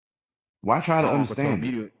 Why try to understand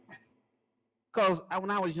it? Because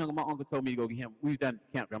when I was younger, my uncle told me to go get him. We was down at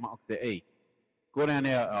the campground. My uncle said, "Hey, go down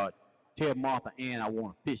there, tell Martha Ann I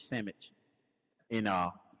want a fish sandwich and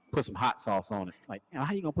put some hot sauce on it." Like,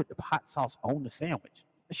 how you gonna put the hot sauce on the sandwich?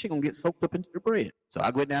 That shit gonna get soaked up into the bread. So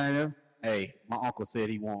I went down there. Hey, my uncle said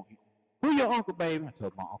he want. Who your uncle, baby? I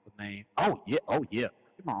told my uncle's name. Oh yeah.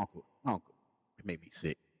 My uncle. It made me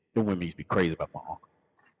sick. The women used to be crazy about my uncle.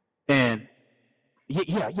 And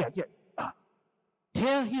yeah.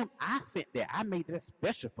 Tell him I sent that. I made that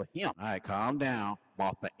special for him. All right, calm down,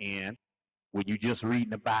 Martha Ann. When you just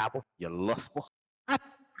reading the Bible, you're lustful.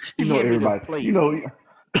 Everybody. You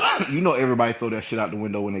know everybody throw that shit out the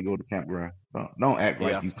window when they go to campground. Don't act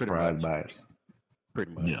like you surprised by it.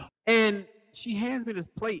 Pretty much. Yeah. And she hands me this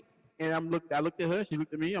plate, and I looked at her. She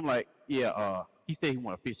looked at me. I'm like, yeah. He said he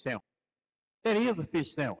want a fish sandwich. That is a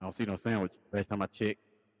fish sandwich. I don't see no sandwich. Last time I checked,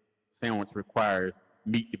 sandwich requires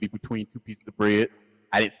meat to be between two pieces of bread.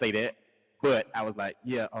 I didn't say that, but I was like,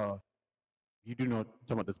 yeah. You do know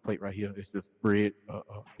talking about this plate right here. It's just bread,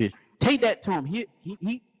 fish. Take that to him.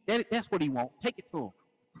 That's what he wants. Take it to him.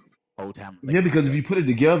 Whole time. Yeah, because if you put it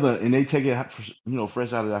together and they take it,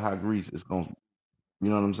 fresh out of that hot grease, it's going. You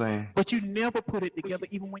know what I'm saying? But you never put it together,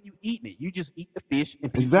 even when you eating it. You just eat the fish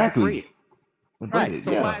and pieces of bread. Right.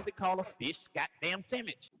 So why is it called a fish goddamn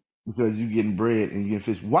sandwich? Because you're getting bread and you're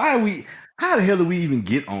getting fish. How the hell do we even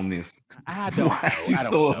get on this? I don't know. Why are you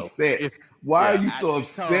so upset? Why are you so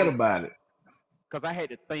upset about it? Because I had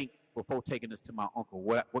to think before taking this to my uncle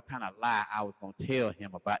what kind of lie I was gonna tell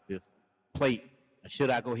him about this plate. Should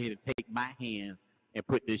I go ahead and take my hands and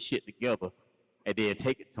put this shit together and then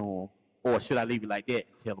take it to him, or should I leave it like that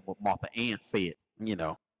and tell him what Martha Ann said? You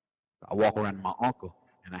know, I walk around to my uncle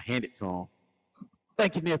and I hand it to him.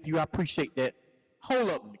 Thank you, nephew. I appreciate that. Hold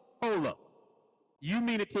up. You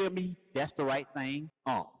mean to tell me that's the right thing?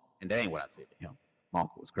 And that ain't what I said to him. My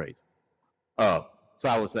uncle was crazy. So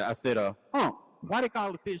I said, why they call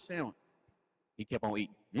it a fish sandwich? He kept on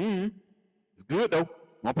eating. It's good though.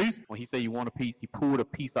 Want a piece? When he said you want a piece, he pulled a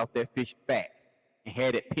piece off that fish back and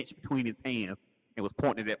had it pinched between his hands and was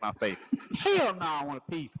pointing it at my face. Hell no, I want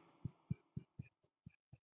a piece.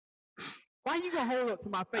 Why you gonna hold up to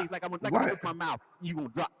my face like I'm gonna open my mouth? You gonna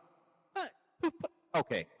drop?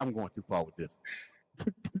 Okay, I'm going too far with this.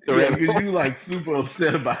 Yeah, because you like super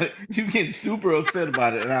upset about it. You getting super upset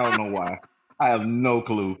about it, and I don't know why. I have no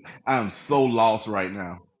clue. I am so lost right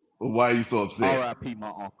now. But why are you so upset? R.I.P. my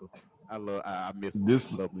uncle. I miss him.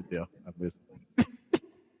 This Love me death. I miss him.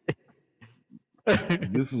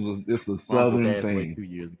 it's a My uncle southern passed away thing. 2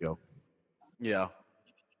 years ago. Yeah.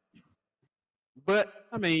 But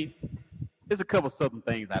I mean, there's a couple southern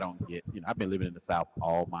things I don't get. You know, I've been living in the South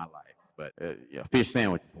all my life, but yeah, fish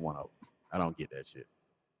sandwich is one of them. I don't get that shit.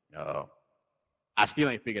 I still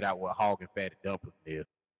ain't figured out what hog and fatty dumpling is.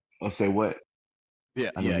 I'll say what?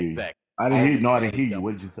 Yeah, I didn't hear you. exactly. I didn't Hog hear you. and No, I fatty didn't hear you.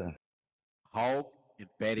 dumpling. What did you say? Hog and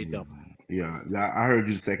fatty dumpling. Yeah, I heard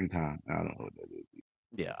you the second time. I don't know what that is.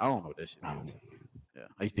 Yeah, I don't know what that shit is. Yeah,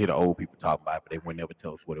 I used to hear the old people talking about it, but they would never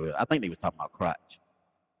tell us what it was. I think they was talking about crotch.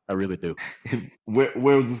 I really do. Where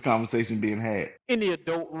was this conversation being had? In the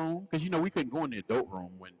adult room, because we couldn't go in the adult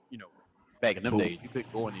room when back in them days you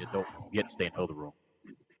couldn't go in the adult room. You had to stay in the other room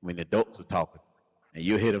when the adults were talking, and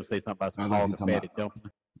you hear them say something about some hog and fatty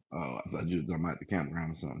dumpling. Oh, I thought you was talking about the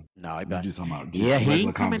campground or something. No, You just talking about yeah, he regular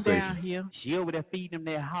ain't coming conversation. down here. She over there feeding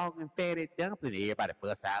them that hog and fatty dumpling. Everybody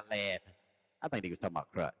bust out laughing. I think they was talking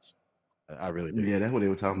about crotch. I really do. Yeah, that's what they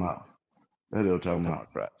were talking about. That's what they were talking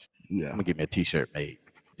about. Crotch. Yeah. I'm gonna get me a T-shirt made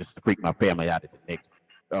just to freak my family out at the next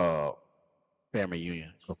family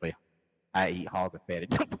reunion. It's gonna say, "I eat hog and fatty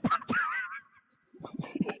dumpling."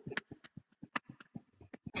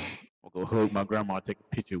 I'll go hug my grandma and take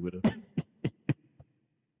a picture with her.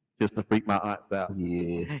 Just to freak my aunts out.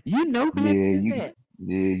 Yeah. You know better than that.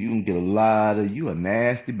 Yeah, you can get a lot of, you a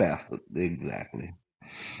nasty bastard. Exactly.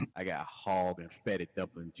 I got hog and fatty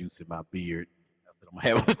dumpling juice in my beard. That's what I'm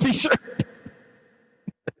gonna have on a T-shirt.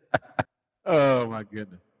 Oh my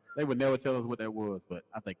goodness. They would never tell us what that was, but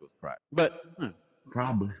I think it was crotch. But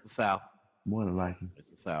Probably. it's the South. More than likely. It's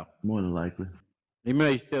the South. More than likely. You remember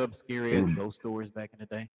they used to tell them scary ass ghost stories back in the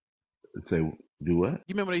day? Say, do what?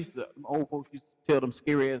 You remember old folks used to tell them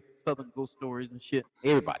scary ass Southern ghost stories and shit?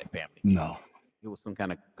 Everybody family. No. It was some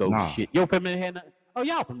kind of ghost shit. Your family had nothing? Oh,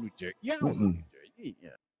 y'all from New Jersey. Y'all from New Jersey. Yeah.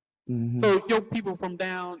 Mm-hmm. So your people from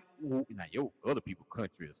down, now your other people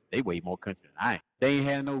countries, they way more country than I ain't. They ain't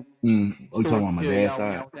had no you stories talking about my to tell dad's y'all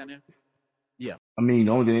when side? y'all was down there? Yeah. I mean,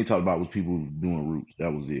 the only thing they talked about was people doing roots.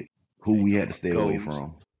 That was it. Who we had to stay away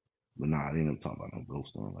from. But nah, they didn't talk about no ghost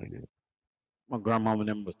story like that. My grandmama and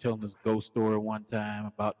them was telling this ghost story one time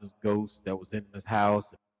about this ghost that was in this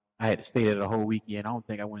house. I had to stay there the whole weekend. I don't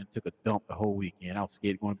think I went and took a dump the whole weekend. I was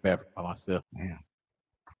scared of going to the bathroom by myself. Man.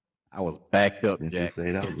 I was backed up, Didn't Jack. you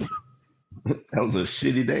say that was a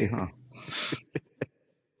shitty day, huh?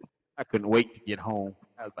 I couldn't wait to get home.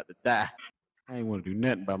 I was about to die. I ain't want to do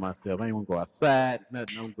nothing by myself. I ain't want to go outside.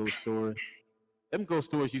 Nothing. No ghost stories. Them ghost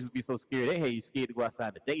stories used to be so scary. They had you scared to go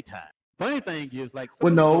outside in the daytime. Funny thing is, like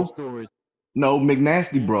some ghost stories. No,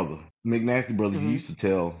 McNasty brother. McNasty brother used to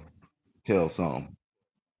tell some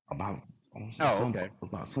about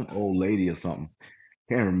about some old lady or something.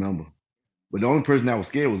 Can't remember. But the only person that was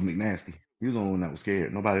scared was McNasty. He was the only one that was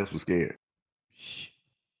scared. Nobody else was scared.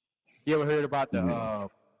 You ever heard about the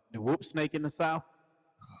whoop snake in the South?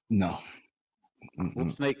 No.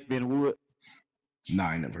 Whoop snakes be in the wood? No,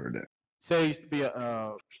 I never heard that. So it used to be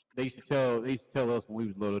they used to tell us when we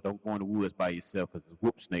was little, don't go in the woods by yourself because there's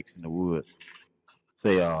whoop snakes in the woods.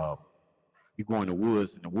 Say you go in the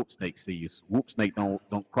woods and the whoop snake see you. Whoop snake don't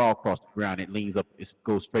crawl across the ground. It leans up. It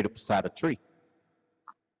goes straight up beside a tree,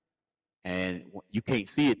 and you can't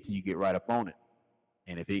see it till you get right up on it.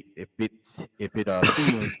 And if it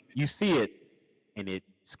see you see it, and it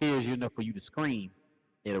scares you enough for you to scream,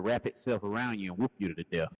 it'll wrap itself around you and whoop you to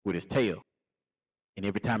death with its tail. And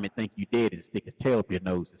every time it think you dead, it'll stick its tail up your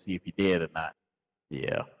nose to see if you're dead or not.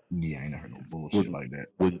 Yeah. Yeah, I ain't never heard no bullshit like that.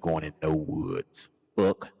 Wasn't going in no woods.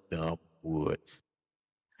 Fuck them woods.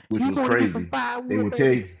 Which was crazy. They would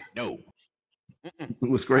tell you. No. Mm-mm.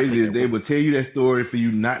 What's I crazy take is that they with me. would tell you that story for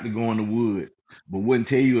you not to go in the woods, but wouldn't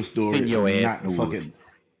tell you a story Send of your you ass not in to the woods. fucking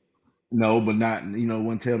no, but not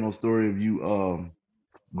wouldn't tell no story of you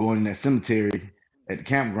going in that cemetery at the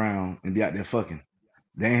campground and be out there fucking.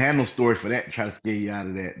 They ain't had no story for that to try to scare you out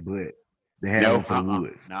of that, but they had No, one for the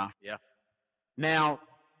woods. nah, yeah. Now,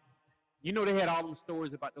 they had all them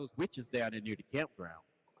stories about those witches down there near the campground,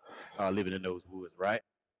 living in those woods, right?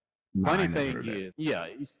 Nah, I Funny ain't never thing heard that. is, yeah,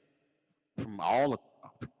 it's as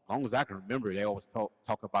long as I can remember, they always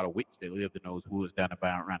talk about a witch that lived in those woods down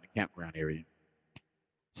about around the campground area.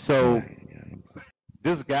 So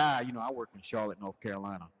this guy, I work in Charlotte, North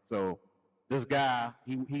Carolina. So this guy,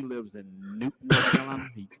 he lives in Newton, North Carolina.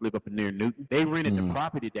 He live up near Newton. They rented the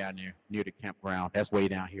property down there near the campground. That's way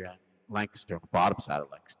down here in Lancaster, on the bottom side of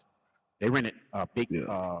Lancaster. They rented a big,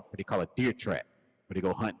 what they call a deer track, where they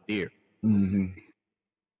go hunt deer. And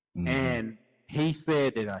he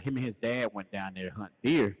said that him and his dad went down there to hunt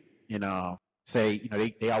deer, and say,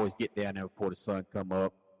 they always get down there before the sun come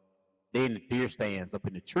up. They in the deer stands up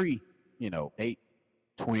in the tree, they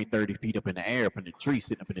 20, 30 feet up in the air, up in the tree,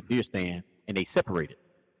 sitting up in the deer stand, and they separated.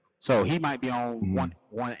 So he might be on one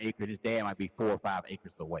acre, and his dad might be 4 or 5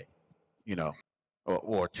 acres away,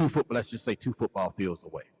 or 2 foot, let's just say 2 football fields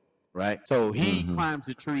away, right? So he climbs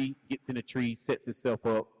the tree, gets in the tree, sets himself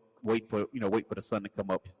up, wait for the sun to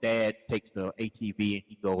come up. His dad takes the ATV and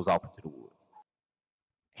he goes off into the woods.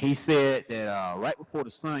 He said that right before the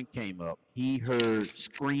sun came up, he heard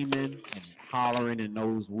screaming and hollering in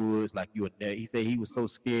those woods like you were dead. He said he was so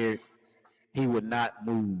scared he would not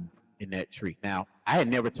move in that tree. Now, I had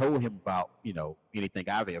never told him about anything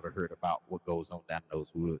I've ever heard about what goes on down in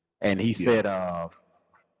those woods, and he said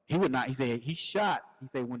he would not. He said he shot. He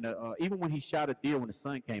said when even when he shot a deer when the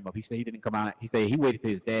sun came up, he said he didn't come out. He said he waited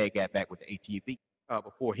till his dad got back with the ATV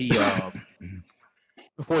before he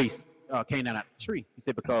came down out the tree. He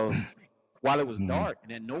said because while it was dark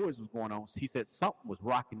and that noise was going on, he said something was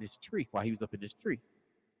rocking this tree while he was up in this tree.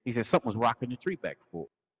 He said something was rocking the tree back and forth.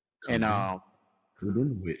 And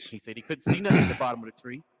he said he couldn't see nothing at the bottom of the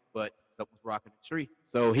tree, but something was rocking the tree.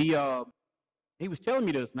 So he was telling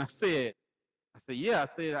me this, and I said, yeah,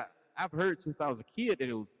 I've heard since I was a kid that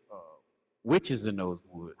it was witches in those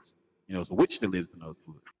woods. It's a witch that lives in those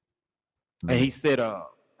woods. And he said,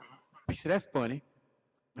 that's funny.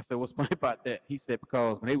 I said, what's funny about that? He said,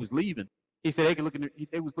 because when they was leaving, he said they was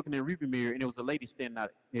looking in the rearview mirror, and there was a lady standing out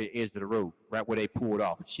near the edge of the road, right where they pulled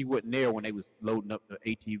off. She wasn't there when they was loading up the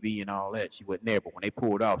ATV and all that. She wasn't there, but when they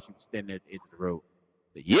pulled off, she was standing at the edge of the road.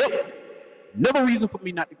 I said, yep, never reason for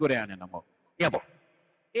me not to go down there no more. Ever.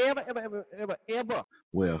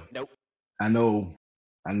 Well, nope. I know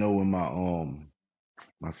when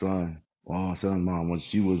my son's mom, when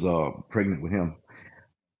she was pregnant with him,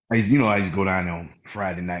 I used to go down there on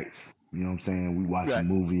Friday nights. You know what I'm saying? We watch a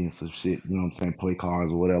movie and some shit, you know what I'm saying, play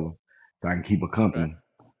cards or whatever, so I can keep her company.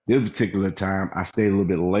 This particular time, I stayed a little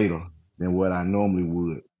bit later than what I normally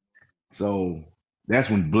would. So that's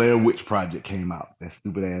when Blair Witch Project came out, that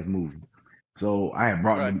stupid ass movie. So I had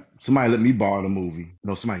brought somebody let me borrow the movie.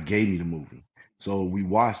 No, somebody gave me the movie. So we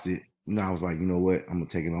watched it. I was like, you know what? I'm gonna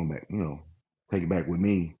take it on back. Take it back with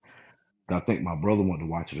me. I think my brother wanted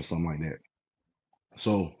to watch it or something like that.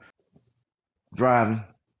 So driving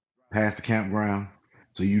past the campground.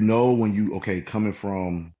 So when you coming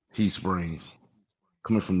from Heat Springs,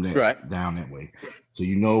 coming from that down that way. So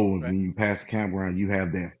when you pass the campground, you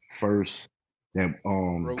have that first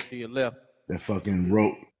road to your left. That fucking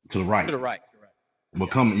road to the right. To the right. Well,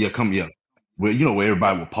 come. Well, where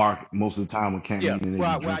everybody would park most of the time with camping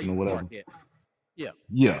and drinking or whatever.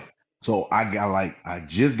 Yeah. So I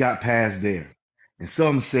just got past there, and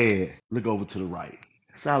something said, "Look over to the right."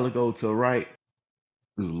 So I look over to the right.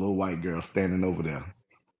 There's a little white girl standing over there.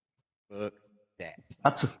 Fuck that.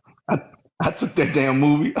 I took that damn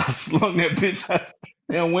movie. I slung that bitch out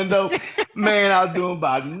the damn window. Man, I was doing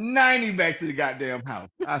about 90 back to the goddamn house.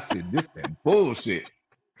 I said, "This that bullshit."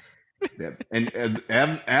 And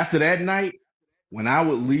after that night, when I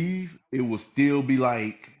would leave, it would still be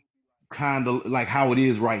like kind of like how it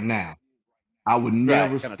is right now. I would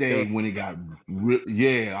never stay when it got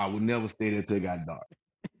I would never stay there till it got dark.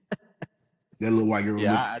 That little white girl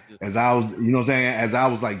as I was, you know what I'm saying? As I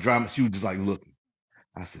was like driving, she was just like looking.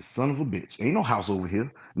 I said, "Son of a bitch, ain't no house over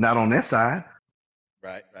here. Not on that side."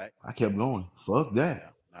 Right. I kept going. Fuck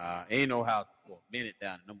that. Ain't no house for a minute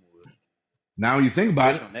down in them woods. Now when you think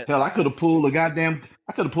about it, hell, I could have pulled a goddamn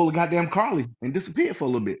Carly and disappeared for a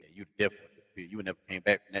little bit. Yeah, you definitely disappeared. You would never came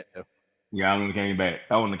back from that though. Yeah, I wouldn't have came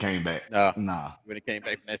back. Nah. You would have came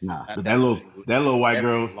back from that. Nah. But that little white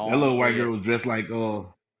girl was dressed like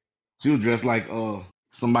she was dressed like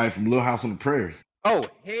Somebody from Little House on the Prairie. Oh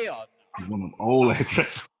hell One of them old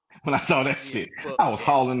actresses. When I saw that yeah, shit, fuck I was that.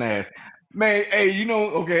 hauling ass. Man, hey,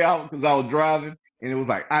 okay, because I was driving and it was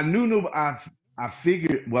like I knew no, I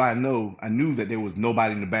figured well I knew that there was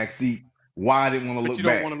nobody in the back seat. Why I didn't want to But you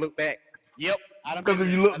look don't back? want to look back. Yep, I done Because been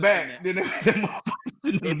if there. you I look done been back, there. then that motherfucker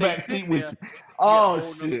sitting in the If they back seat sitting with there, you. you got a Oh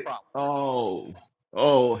whole nother shit. problem.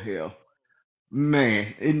 Oh hell.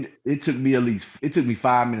 Man, it took me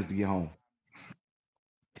 5 minutes to get home.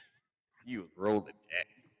 You was rolling,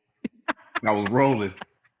 Jack. I was rolling.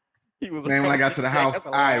 He was Man, when I rolling, got to the Jack. house, That's a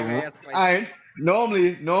long ass way. I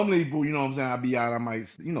normally, boo, you know what I'm saying? I'd be out, I might,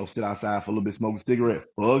 sit outside for a little bit, smoke a cigarette.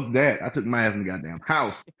 Fuck that. I took my ass in the goddamn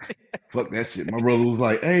house. Fuck that shit. My brother was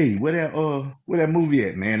like, hey, where that movie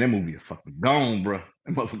at? Man, that movie is fucking gone, bro.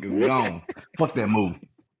 That motherfucker's gone. Fuck that movie.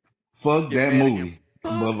 Fuck Get that mad again. movie.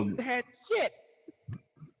 Fuck Motherfucker. that shit.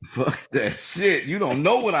 Fuck that shit. You don't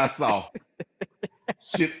know what I saw.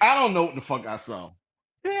 Shit, I don't know what the fuck I saw.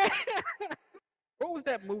 What was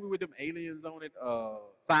that movie with them aliens on it?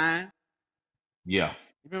 Sign. Yeah.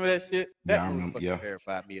 You remember that shit? Yeah, That I movie remember. fucking Yeah.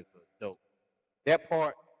 terrified me as an adult. That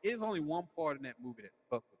part, there's only one part in that movie that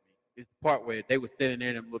fucked with me. It's the part where they were standing there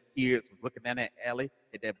and them little kids was looking down that alley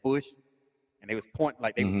at that bush and they was pointing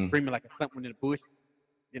like they was Mm-hmm. screaming like something in the bush.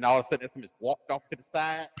 Then all of a sudden something just walked off to the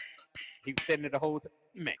side. He was standing there the whole time.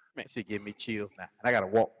 Man, shit give me chills now. And I gotta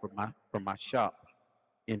walk from my shop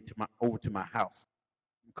over to my house.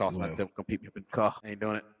 Call somebody Well, to come pick me up in the car. I ain't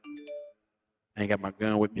doing it. I ain't got my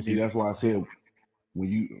gun with me see, neither. that's why I said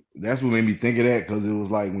that's what made me think of that because it was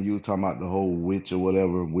like when you was talking about the whole witch or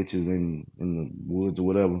whatever, witches in the woods or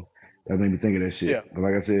whatever. That made me think of that shit. Yeah. But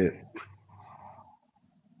like I said,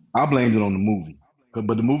 I blamed it on the movie.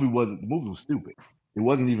 But the movie was stupid. It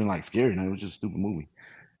wasn't even like scary. No, it was just a stupid movie.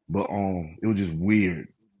 But it was just weird.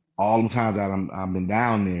 All the times I've been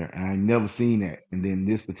down there and I never seen that, and then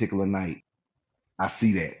this particular night I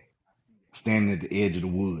see that standing at the edge of the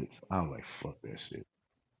woods. I was like, fuck that shit.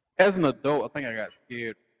 As an adult, I think I got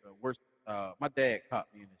scared. Worse, my dad caught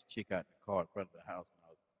me and this chick out in the car in front of the house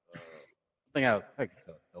when I was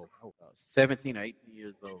 17 or 18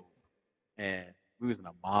 years old. And we was in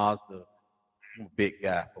a Mazda. I'm a big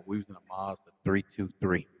guy, but we was in a Mazda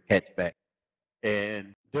 323 hatchback.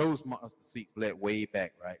 And those Mazda seats let way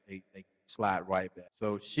back, right? They slide right back.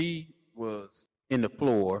 So she was in the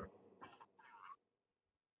floor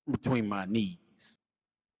between my knees.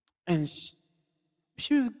 And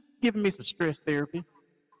she was giving me some stress therapy,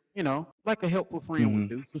 like a helpful friend would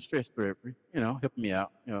Mm-hmm. do, some stress therapy, helping me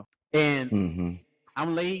out, And Mm-hmm.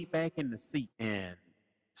 I'm laid back in the seat. And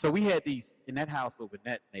so we had these, in that house over in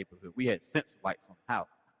that neighborhood, we had sensor lights on the house.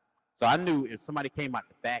 So I knew if somebody came out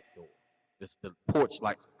the back door, just the porch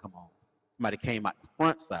lights would come on. Somebody came out the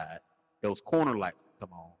front side, those corner lights would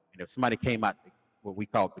come on. And if somebody came out what we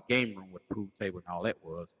called the game room with the pool table and all that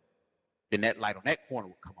was, then that light on that corner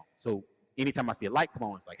would come on. So anytime I see a light come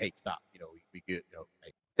on, it's like, hey, stop, we good,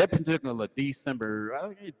 hey. That particular December, I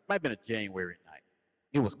think it might have been a January night.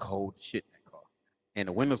 It was cold as shit in that car, and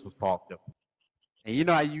the windows was fogged up. And you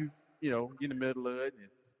know how you in the middle of it, and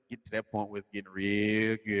get to that point where it's getting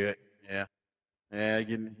real good. Yeah,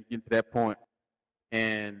 getting to that point.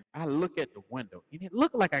 And I look at the window, and it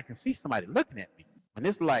looked like I can see somebody looking at me. And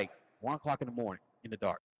it's like 1:00 in the morning in the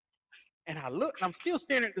dark. And I look, and I'm still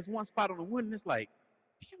staring at this one spot on the window, and it's like,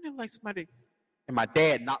 damn, that like somebody. And my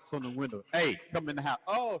dad knocks on the window. Hey, come in the house.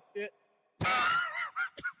 Oh, shit.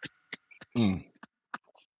 Mm.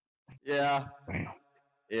 Yeah. Damn.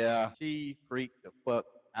 Yeah. She freaked the fuck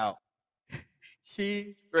out.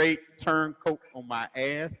 She straight turncoat on my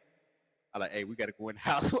ass. I like, hey, we got to go in the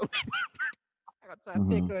house. I got to try to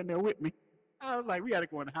take her in there with me. I was like, we got to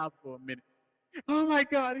go in the house for a minute. Oh, my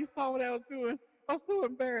God. He saw what I was doing. I was so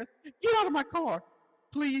embarrassed. Get out of my car.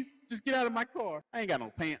 Please, just get out of my car. I ain't got no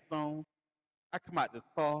pants on. I come out this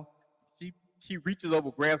car. She reaches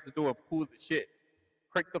over, grabs the door, and pulls the shit,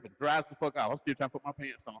 cranks up, and drives the fuck out. I'm still trying to put my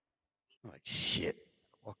pants on. I'm like, shit.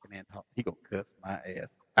 Walking in, talking. He gonna cuss my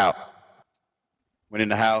ass out. Went in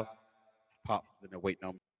the house. Pops in there waiting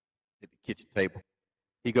on me at the kitchen table.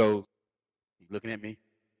 He goes, he's looking at me.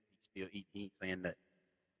 He's still eating. He ain't saying nothing.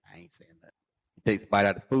 I ain't saying nothing. He takes a bite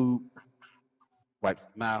out of his food, wipes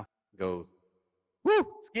his mouth, goes, woo,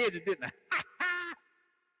 scared you, didn't I?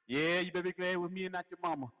 Yeah, you better be glad with me and not your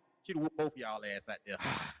mama. She'd whoop both of y'all ass out there.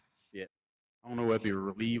 Shit. I don't know whether to be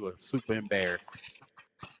relieved or super embarrassed.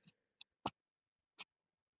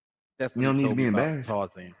 That's when You don't he need to told be me about embarrassed.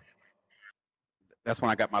 Tarzan. That's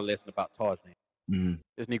when I got my lesson about Tarzan. Mm-hmm.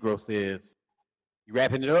 This Negro says, you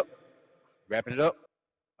wrapping it up? You wrapping it up?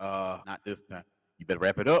 Not this time. You better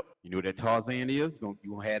wrap it up. You know what that Tarzan is? You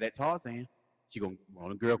gonna have that Tarzan.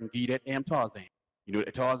 One girl can give you that damn Tarzan. You know what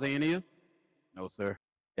a Tarzan is? No, sir.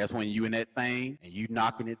 That's when you in that thing and you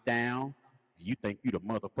knocking it down and you think you the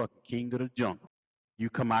motherfucking king of the jungle. You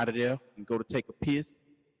come out of there and go to take a piss.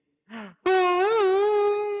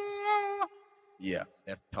 Yeah,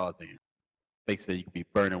 that's Tarzan. They say you can be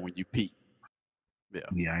burning when you pee. Yeah.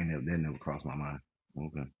 Yeah, that never crossed my mind.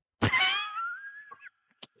 Okay.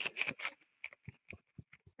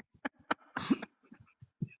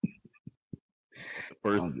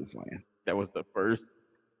 I'm just saying. That was the first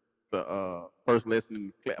lesson in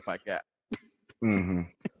the clap I got. Mm-hmm.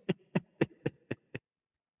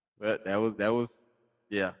 But that was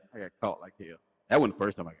yeah, I got caught like hell. That wasn't the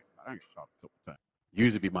first time I got caught. I got caught a couple times.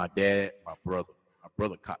 Usually be my dad, my brother. My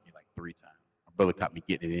brother caught me like 3 times. My brother caught me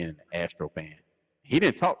getting it in the Astro van. He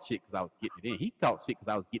didn't talk shit because I was getting it in. He talked shit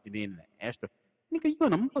because I was getting it in the Astro. Nigga, you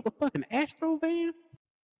in a motherfucking Astro van?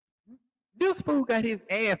 This fool got his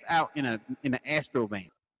ass out in an Astro van.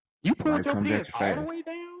 You pulled your pants all the way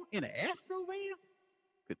down in an Astro van?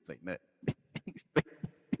 Couldn't say nothing.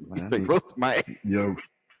 Stay close to my ass.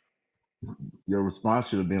 Your response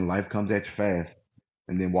should have been life comes at you fast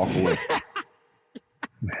and then walk away.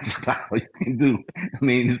 That's about all you can do. I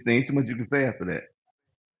mean, there's too much you can say after that.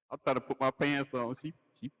 I'm trying to put my pants on. She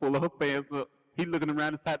pull her pants up. He looking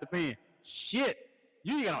around inside the van. Shit,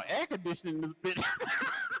 you ain't got no air conditioning in this bitch.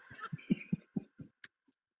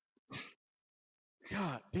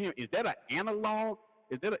 God damn, is that an analog?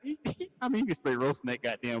 Is that I mean, you can straight roasting that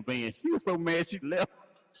goddamn van. She was so mad she left.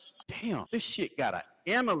 Damn, this shit got an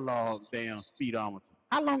analog damn speedometer.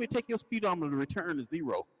 How long it take your speedometer to return to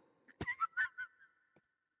 0?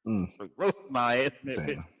 Roast my ass in that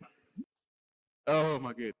bitch. Oh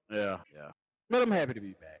my goodness. Yeah. But I'm happy to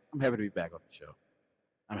be back. I'm happy to be back on the show.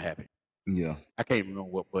 I'm happy. Yeah. I can't remember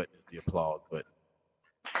what button is the applause button.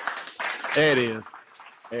 There it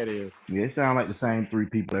is. Yeah, it sounds like the same 3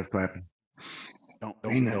 people that's clapping. Don't do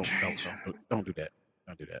that. Don't do that.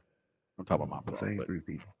 I'm talking about my applause. Same 3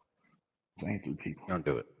 people. Don't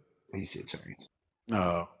do it. He should change.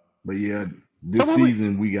 No. But yeah, this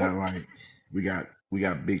season we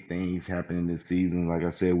got big things happening this season. Like I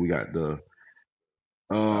said, we got the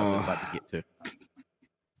about to get to.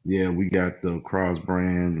 Yeah, we got the cross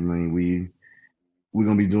brand. I mean, we're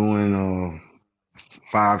gonna be doing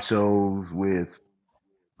 5 shows with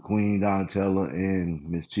Queen Donatella and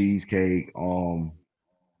Miss Cheesecake.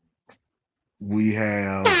 We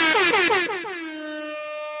have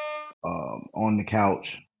On the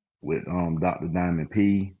Couch with Dr. Diamond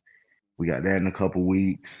P. We got that in a couple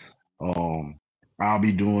weeks. I'll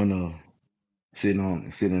be doing sitting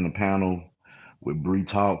in a panel with Bree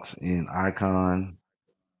Talks and Icon.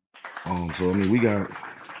 So I mean, we got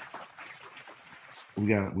a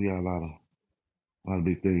lot of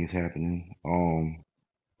big things happening.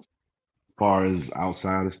 As far as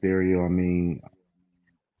outside of stereo, I mean,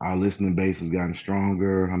 our listening base has gotten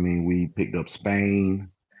stronger. I mean, we picked up Spain,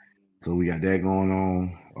 so we got that going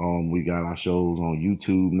on. We got our shows on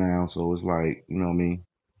YouTube now, so it's like, you know what I mean?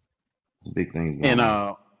 It's a big thing going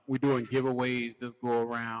on. We're doing giveaways this go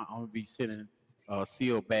around. I'm gonna be sending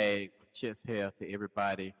sealed bags of chest hair to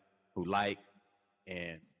everybody who like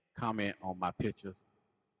and comment on my pictures.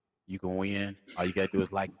 You can win. All you gotta do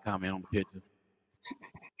is like and comment on the pictures.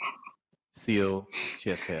 Seal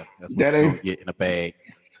chest hair. That's what you're gonna get in a bag.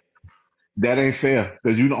 That ain't fair,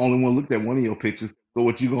 because you the only one looked at one of your pictures. So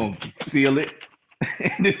what, you gonna seal it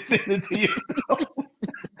and then send it to you?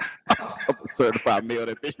 I'm a certified mail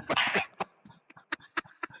that bitch.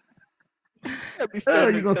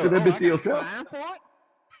 You gonna send that bitch to yourself?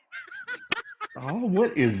 Oh,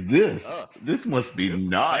 what is this? This must be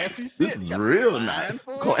nice. This is real nice.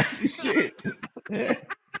 Classy shit.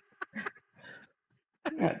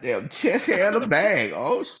 Goddamn chest hair in a bag.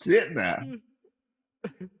 Oh shit now.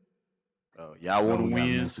 Y'all want to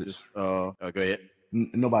win? Just, go ahead.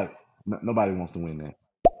 Nobody wants to win that.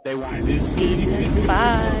 They want this. Season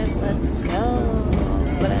 5, let's go.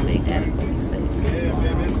 What I make that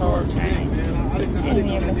 46. Cold Train.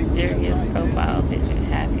 Virginia mysterious profile picture.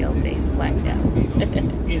 Half your face blacked out.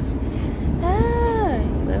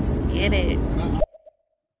 Let's get it.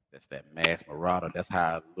 That's that mass marauder. That's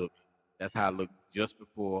how I look. That's how I look just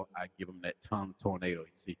before I give them that tongue tornado.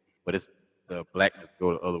 You see, but it's the blackness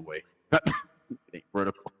go the other way. It ain't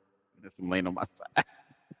vertical. There's some lane on my side.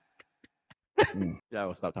 Y'all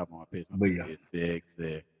will stop talking about my picture. But yeah, it's sick.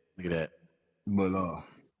 Look at that. But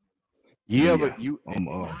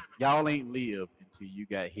y'all ain't live until you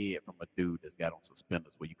got head from a dude that's got on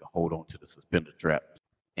suspenders where you can hold on to the suspender strap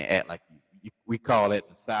and act like you. We call that in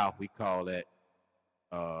the South. We call that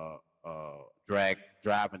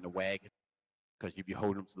driving the wagon, because you be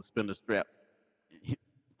holding them suspender straps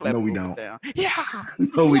No, we don't. Yeah.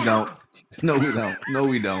 No, we don't. No, we don't. No,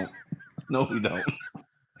 we don't. No, we don't.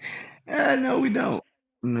 No, we don't.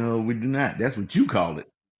 No, we do not. That's what you call it.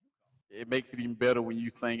 It makes it even better when you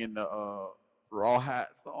singing the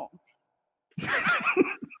Rawhide song.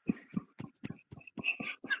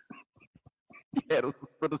 You had a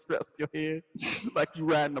suspender straps in your head, like you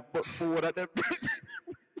riding a buckboard out that bitch.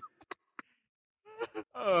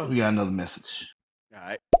 We got another message. All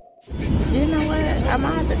right. You know what? I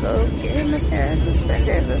might have to go get him a pair of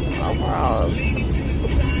suspenders and some overalls.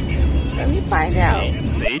 Let me find out.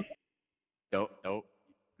 See? Don't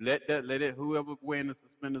let it whoever wearing the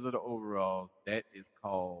suspenders or the overalls, that is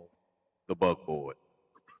called the buckboard.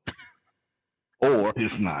 Or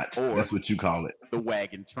It's not. Or that's what you call it. The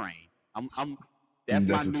wagon train. That's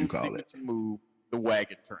my new signature move, the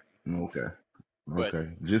wagon train. Okay. But okay.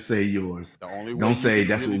 Just say yours. The only way Don't say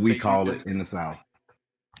that's really what we call it in the South.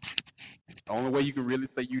 The only way you can really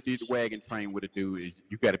say you did the wagon train with a dude is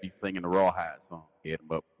you got to be singing the Rawhide song. Hit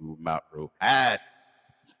 'em up, move 'em out, bro. Hide.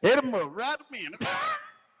 Hit 'em up, ride 'em in.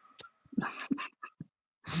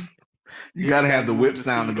 You got to have the whip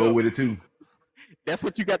sound to go with it, too. That's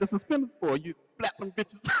what you got the suspenders for. You flap them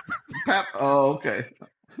bitches. Oh, okay.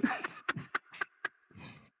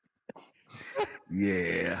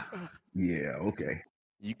 Yeah. Yeah, okay.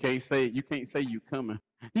 You can't say you coming.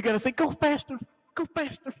 You gotta say go faster. Go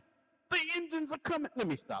faster. The engines are coming. Let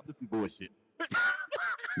me stop. This is bullshit.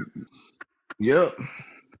 Yep.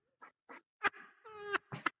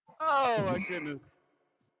 Oh my goodness.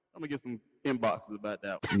 I'm gonna get some inboxes about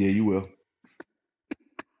that one. Yeah, you will.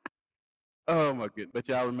 Oh my goodness. But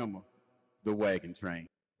y'all remember the wagon train.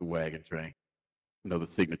 The wagon train. Another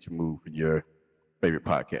signature move for your favorite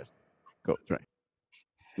podcast. Go train.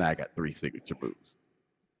 Now I got 3 signature moves.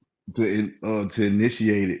 To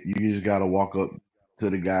initiate it, you just gotta walk up to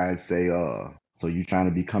the guy and say, so you trying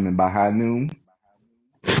to be coming by high noon?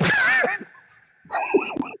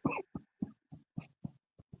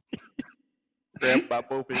 Grab by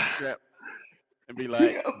both his straps and be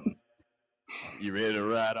like, you ready to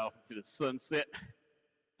ride off into the sunset?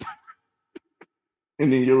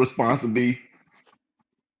 And then your response would be,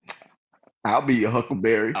 I'll be your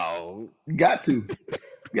Huckleberry. Oh. Got to.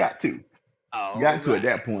 Got to. Got to at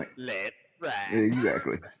that point. Let's ride.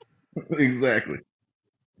 Exactly. Exactly.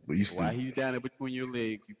 But you still... While he's down there between your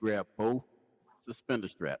legs, you grab both suspender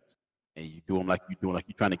straps and you do them like you're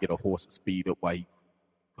trying to get a horse to speed up while you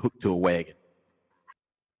hooked to a wagon.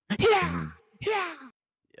 Yeah. Yeah.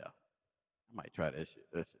 Yeah. I might try that shit.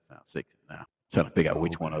 That shit sounds sexy now. Trying to figure out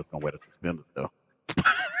which one of us gonna wear the suspenders though.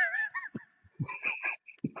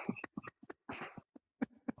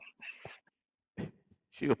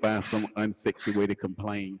 She'll find some unsexy way to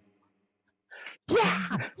complain.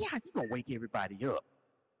 Yeah, you gonna wake everybody up.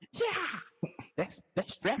 Yeah, that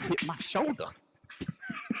strap hit my shoulder.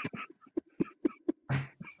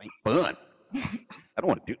 This ain't fun. I don't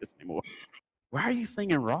want to do this anymore. Why are you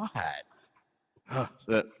singing Rawhide?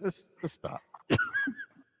 So let's stop.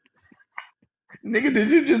 Nigga, did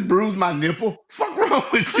you just bruise my nipple? Fuck wrong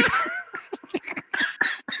with you?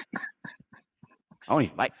 I don't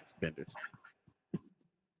even like suspenders.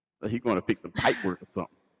 So he's going to pick some pipe work or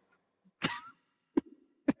something.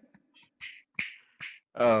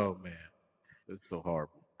 Oh man, it's so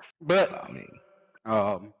horrible. But I mean,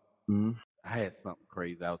 I had something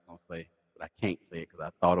crazy I was gonna say, but I can't say it because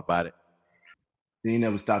I thought about it. They ain't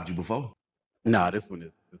never stopped you before. No, this one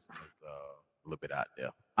is a little bit out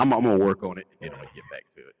there. I'm gonna work on it and then I'm gonna get back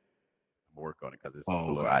to it. I'm gonna work on it because it's a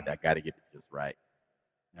little out there. I gotta get it just right.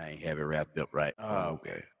 I ain't have it wrapped up right.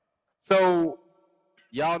 Okay. So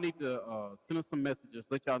y'all need to send us some messages.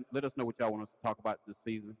 Let us know what y'all want us to talk about this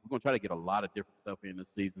season. We're gonna try to get a lot of different stuff in this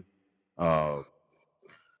season.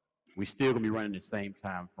 We still gonna be running the same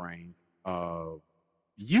time frame.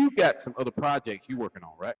 You got some other projects you working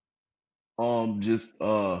on, right?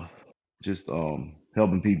 Just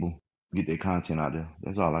helping people get their content out there.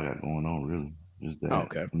 That's all I got going on, really. Just that.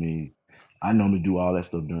 Okay. I mean, I normally do all that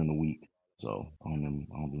stuff during the week, so I don't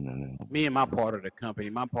do nothing else. Me and my part of the company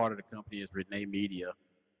is Renee Media.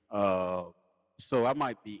 So I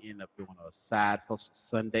might end up doing a side hustle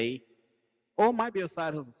Sunday, or it might be a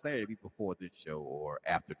side hustle Saturday before this show or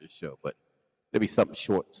after this show. But there'll be something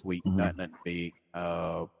short and sweet, nothing big.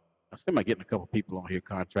 I still might getting a couple people on here,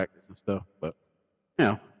 contractors and stuff, but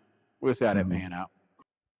we'll see how that pan out.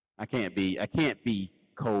 I can't be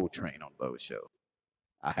Cold Train on those shows.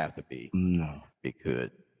 I have to be Big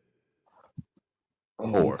Hood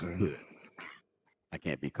or Hood. I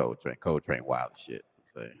can't be Cold Train. Cold Train wild as shit.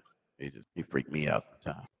 I'm saying he freaked me out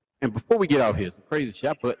sometimes. And before we get out here, some crazy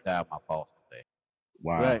shit. I butt dialed my boss today.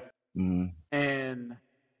 Wow. Right. Mm-hmm. And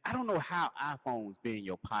be in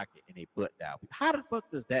your pocket and they butt dial. How the fuck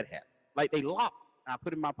does that happen? Like they lock, and I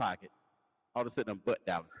put it in my pocket. All of a sudden, I'm butt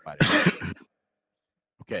dialing somebody.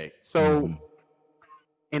 Okay, so,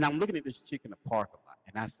 and I'm looking at this chick in the parking lot,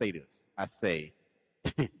 and I say this. I say,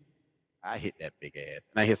 I hit that big ass,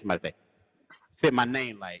 and I hear somebody say my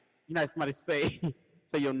name like, you know, somebody say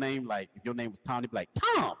your name like, if your name was Tom, they'd be like,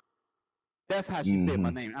 Tom. That's how she said my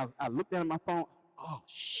name. I looked at my phone. Oh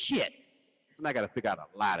shit! And I got to figure out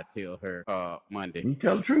a lie to tell her Monday. You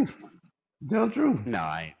tell the truth. Tell the truth. No,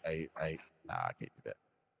 I can't do that.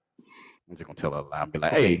 I'm just gonna tell her a lie. I'll be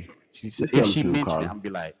like, hey, if she mentioned it, I'm be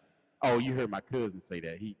like, oh, you heard my cousin say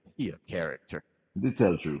that. He a character. Just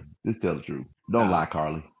tell the truth. Just tell the truth. Don't lie,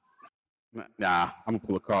 Carly. Nah, I'm gonna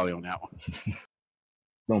pull a Carly on that one.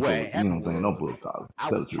 Don't pull it. You know what I'm saying? Don't pull a Carly. I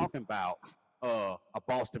was talking about a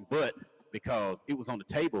Boston butt because it was on the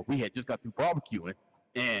table. We had just got through barbecuing,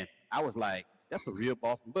 and I was like, that's a real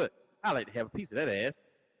Boston butt. I like to have a piece of that ass.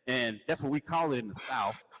 And that's what we call it in the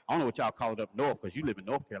South. I don't know what y'all call it up north because you live in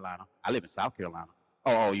North Carolina. I live in South Carolina.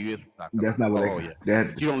 Oh, you is from South Carolina. That's not what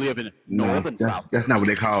But you don't live in northern South. That's not what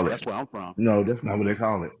they call it. That's where I'm from. No, that's not what they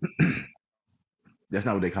call it. That's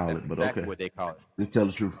not what they call That's it. But exactly okay. what they call it. Just tell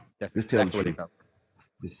the truth. That's Just tell exactly what the they truth. call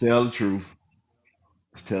it. Just tell the truth.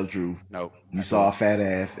 Just tell the truth. No. You saw a fat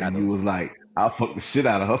ass and you was like, I'll fuck the shit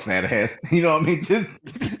out of her fat ass. You know what I mean? Just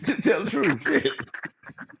tell the truth. Shit.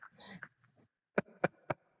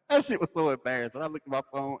 That shit was so embarrassing. I looked at my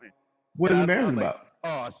phone. What is embarrassing about?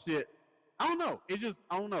 Oh, shit. I don't know. It's just,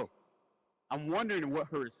 I don't know. I'm wondering what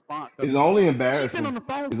her response. It's only embarrassing. She's been on the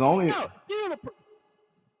phone. It's only. No, you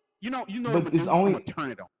know. But it's only. I'm gonna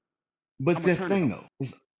turn it on. But this thing though,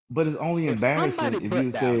 but it's only embarrassing if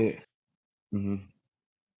you said.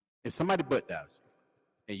 If somebody butt dials you,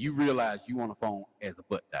 and you realize you on the phone as a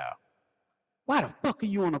butt dial, why the fuck are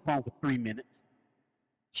you on the phone for 3 minutes?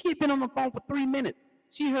 She had been on the phone for 3 minutes.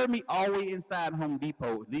 She heard me all the way inside Home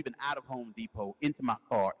Depot, leaving out of Home Depot into my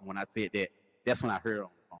car. And when I said that, that's when I heard her on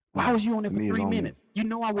the phone. Why was you on there for 3 minutes? You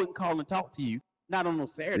know I wouldn't call and talk to you. Not on no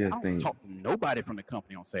Saturday. I don't talk to nobody from the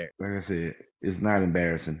company on Saturday. Like I said, it's not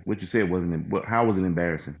embarrassing. What you said wasn't. How was it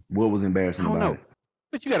embarrassing? What was embarrassing about it?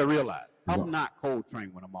 But you got to realize, I'm not cold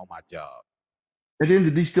trained when I'm on my job. At the end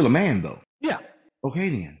of the day, still a man though. Yeah. Okay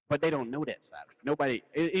then. But they don't know that side of it. Nobody,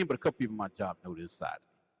 even but a couple people on my job know this side.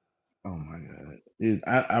 Oh my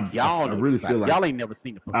God. Y'all I really feel like y'all ain't never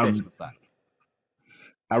seen the professional side.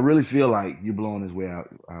 I really feel like you're blowing this way out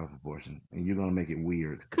of proportion, and you're gonna make it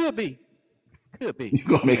weird. Could be. You're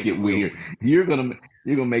gonna make it weird. You're gonna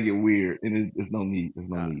make it weird, and there's no need. There's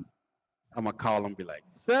no need. I'm gonna call them and be like,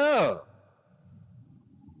 so,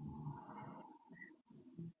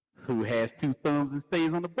 who has 2 thumbs and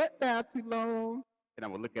stays on the butt dial too long? And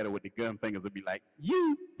I'm gonna look at her with the gun fingers and be like,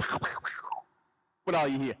 you. What all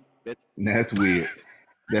you hear, bitch? That's weird.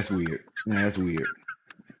 That's weird. That's weird.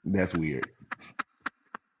 That's weird.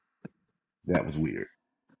 That was weird.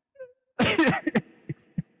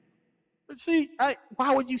 But see,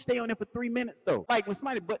 why would you stay on there for 3 minutes though? Like when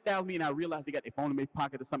somebody butt dials me and I realize they got their phone in their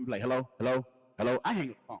pocket or something, like hello, I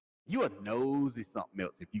hang up the phone. You are nosy something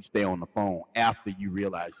else if you stay on the phone after you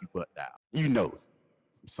realize you butt dial. You nosy.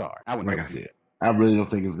 I'm sorry. Like I said, I really don't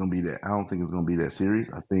think it's gonna be that. I don't think it's gonna be that serious.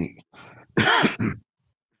 I think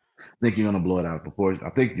you're gonna blow it out of proportion. I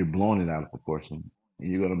think you're blowing it out of proportion, and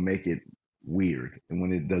you're gonna make it weird, and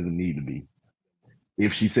when it doesn't need to be.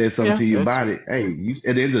 If she says something to you about it, hey, you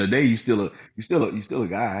at the end of the day, you still a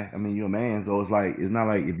guy. I mean, you're a man, so it's not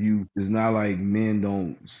like men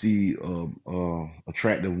don't see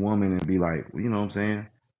attractive woman and be like, well, you know what I'm saying?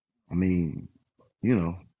 I mean, you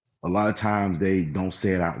know, a lot of times they don't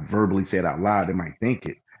verbally say it out loud. They might think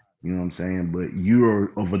it, you know what I'm saying? But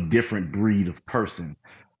you're of a different breed of person,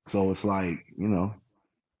 so it's like, you know.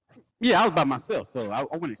 Yeah, I was by myself, so I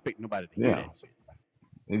wouldn't expect nobody to hear that shit.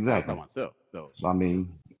 Exactly. I was by myself, so I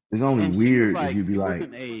mean, it's only weird if you be like.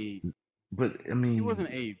 But I mean, she wasn't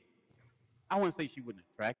I wouldn't say she wasn't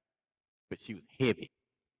attractive, but she was heavy.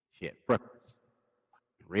 She had freckles,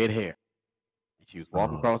 red hair, and she was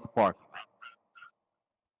walking across the parking lot.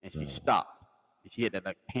 And she stopped, and she had that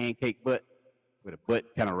like pancake butt, where the butt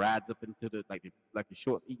kind of rides up into the like the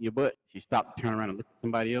shorts eating your butt. She stopped, turned around, and looked at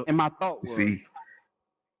somebody else. And my thought was,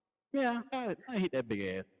 yeah, I hit that big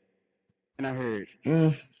ass. And I heard,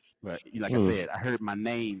 but like I said, I heard my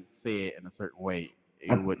name said in a certain way.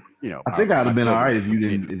 It would, you know. I think I'd have been all right if you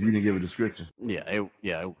didn't give a description. Yeah,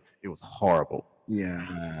 it was horrible. Yeah,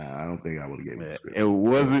 I don't think I would have given a description. It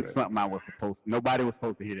wasn't something I was supposed to. Nobody was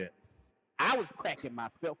supposed to hear that. I was cracking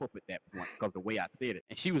myself up at that point because the way I said it,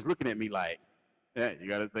 and she was looking at me like, "Yeah, you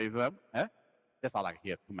gotta say something, huh?" That's all I could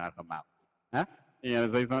hear come out of her mouth. Huh? You gotta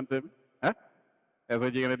say something to me, huh? That's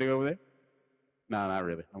what you're gonna do over there? No, not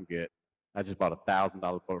really. I'm good. I just bought $1,000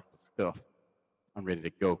 worth of stuff. I'm ready to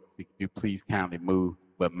go. So could you please kindly move?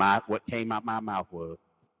 But what came out my mouth was,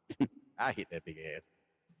 I hit that big ass.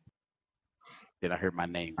 Then I heard my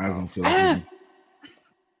name I just called. don't feel like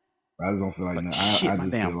I just don't feel like But no, shit, I my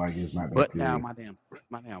just damn feel like it's not that butt serious. down,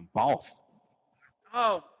 my damn boss.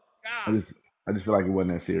 Oh God. I just feel like it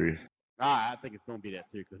wasn't that serious. I think it's gonna be that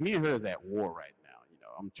serious because me and her is at war right now. You know,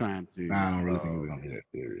 I'm trying to. I don't really think it's gonna be that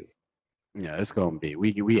serious. Yeah, it's gonna be.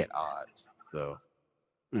 We at odds, so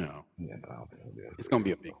you know. Yeah, but I don't think it'll be that It's gonna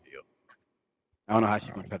be a big deal. I don't know how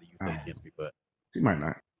she's gonna try to use that Alright. against me, but She might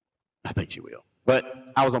not. I think she will. But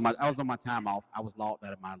I was on my time off. I was logged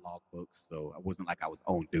out of my logbooks, so it wasn't like I was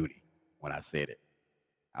on duty when I said it.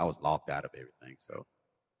 I was logged out of everything, so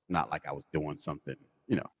it's not like I was doing something,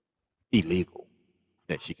 you know, illegal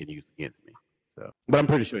that she can use against me. So, but I'm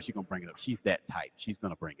pretty sure she's gonna bring it up. She's that type. She's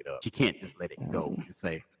gonna bring it up. She can't just let it go and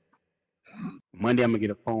say, Monday I'm gonna get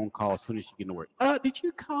a phone call as soon as she get to work. Did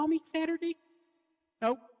you call me Saturday?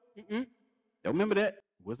 Nope. Don't remember that.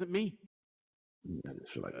 It wasn't me. I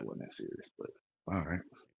just feel like it wasn't that serious, but all right.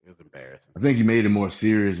 It was embarrassing. I think you made it more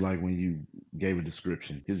serious, like when you gave a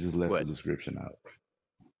description. You just left What? the description out.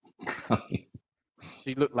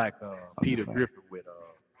 She looked like Peter Griffin with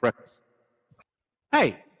freckles.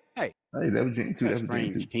 Hey, Hey, that was you into. that's That's what you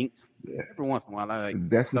strange into. kinks. Yeah. Every once in a while, I like. If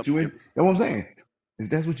that's what you in. That's what I'm saying. If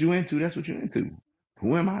that's what you into, that's what you're into.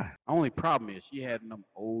 Who am I? Only problem is she had them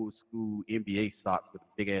old school NBA socks with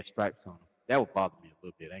big ass stripes on them. That would bother me a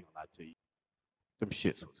little bit. I ain't gonna lie to you. Them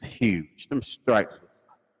shits was huge. Them stripes was.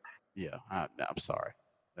 Yeah, I'm sorry.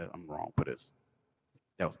 I'm wrong for this.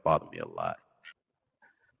 That was bothering me a lot.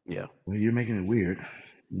 Yeah. Well, you're making it weird.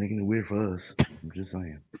 You're making it weird for us. I'm just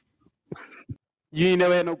saying. You ain't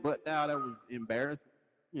never had no butt down that was embarrassing.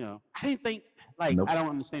 You know, I didn't think like Nope. I don't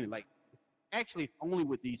understand it. Like, actually, it's only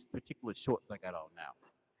with these particular shorts I got on now.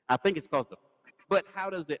 I think it's cause but how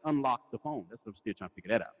does it unlock the phone? That's what I'm still trying to figure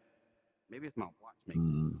that out. Maybe it's my watch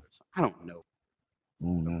making it or something. I don't know.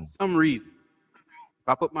 Oh no. For some reason,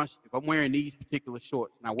 if I'm wearing these particular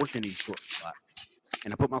shorts and I work in these shorts a lot,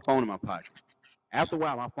 and I put my phone in my pocket, after a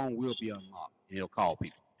while my phone will be unlocked and it'll call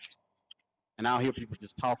people. And I'll hear people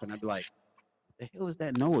just talking. I'll be like, the hell is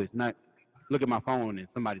that noise? Not look at my phone and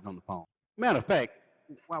somebody's on the phone. Matter of fact,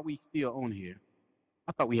 while we still on here,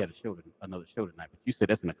 I thought we had another show tonight, but you said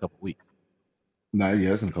that's in a couple weeks. Nah, yeah,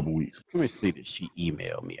 that's in a couple weeks. Let me see that she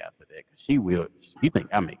emailed me after that, because she will. You think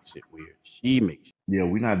I make shit weird? She makes shit. Yeah,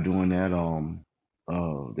 we're not doing that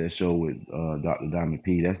that show with Dr. Diamond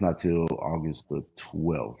P. That's not till August the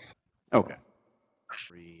 12th. Okay.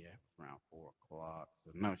 Free around 4:00.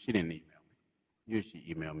 So no, she didn't email me. Usually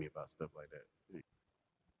she emailed me about stuff like that.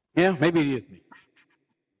 Yeah, maybe it is me.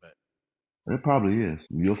 But It probably is.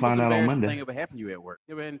 You'll find out on Monday. Thing ever happened to you at work?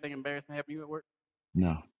 You ever had anything embarrassing happen to you at work?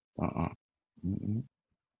 No. Mm-mm.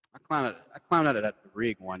 I climbed out of that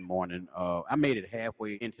rig one morning. I made it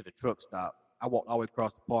halfway into the truck stop. I walked all the way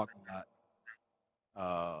across the parking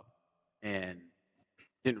lot, and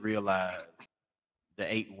didn't realize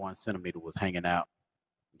the 8 centimeter was hanging out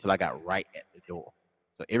until I got right at the door.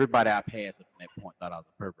 So everybody I passed at that point thought I was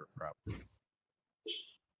a pervert, probably.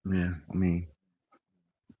 Yeah, I mean,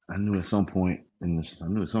 I knew at some point in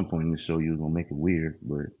the show you were gonna make it weird,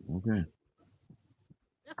 but okay.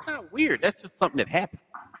 That's not weird. That's just something that happened.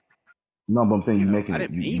 No, but I'm saying You you're know, making I it.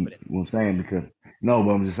 didn't mean it. What I'm saying because no,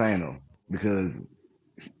 but I'm just saying though because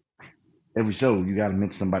every show you got to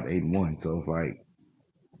mention somebody 8-1, so it's like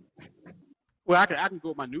Well, I can go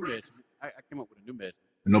with my new measurement. I came up with a new measurement.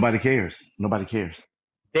 nobody cares. Nobody cares.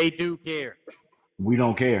 They do care. We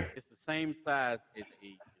don't care. It's the same size as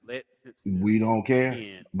a lead sensitive We don't care,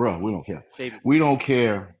 skin. bro. We don't care. Shaving. We don't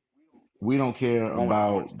care. We don't care Going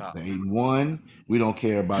about on top. the 8-1. We don't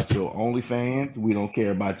care about your OnlyFans. We don't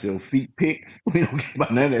care about your feet pics. We don't care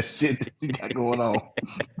about none of that shit that you got going on.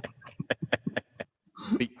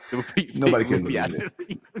 Nobody cares about that.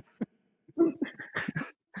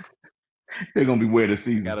 They're gonna be weird to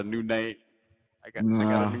see. I got a new name. I got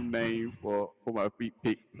a new name for my feet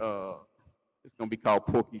pic. It's gonna be called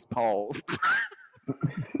Porky's Paws.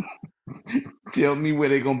 Tell me where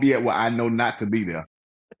they're gonna be at where I know not to be there.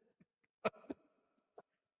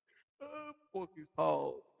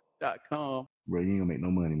 Porky'sPaws.com. Bro, you ain't gonna make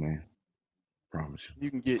no money, man. Promise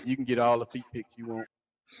you. You can get all the feet pics you want.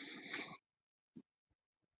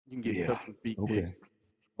 You can get custom feet pics,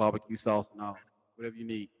 barbecue sauce and all, whatever you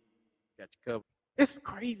need. Got you covered. It's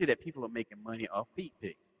crazy that people are making money off feet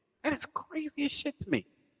pics. And it's crazy as shit to me.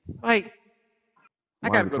 Like, I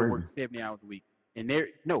gotta go to work 70 hours a week. And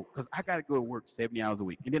because I got to go to work 70 hours a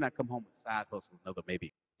week, and then I come home and side hustle another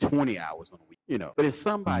maybe 20 hours on a week, But it's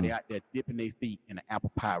somebody out there dipping their feet in an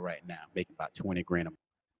apple pie right now, making about 20 grand a month.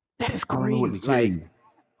 That is I don't know what to crazy. tell Like, you.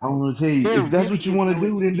 I don't know what to tell you. there If that's really what you is want to no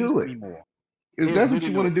do, then excuse do it. anymore. If There's that's what really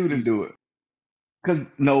you no want to do, then do excuse. it. Cause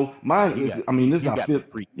no, mine You is. got I mean, this is you our got me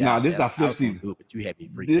fifth. freaked Nah, out. this is our I fifth was gonna season. do it, but you had me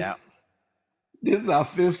freaked This out. this is our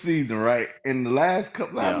fifth season, right? In the last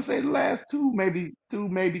couple, I Yeah. would say the last two, maybe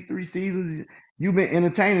 3 seasons, you've been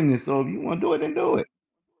entertaining this. So if you want to do it, then do it.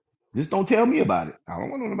 Just don't tell me about it. I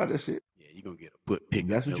don't want to know about that shit. Yeah, you're gonna get a foot pick If in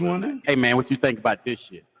the that's what you middle of want the to night. do, Hey man, what you think about this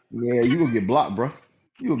shit? yeah, you gonna get blocked, bro.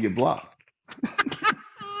 You gonna get blocked.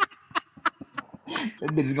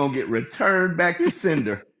 That bitch is gonna get returned back to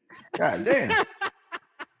sender. God damn.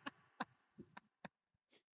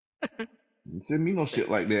 You send me no shit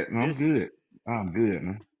like that. No, I'm This shit. good. I'm good,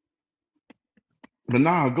 man. But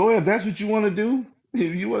nah, go ahead. If that's what you want to do,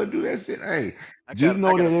 if you want to do that shit, hey, I just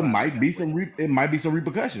know gotta that it find a might be better way. it might be some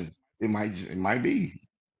repercussions. It might be.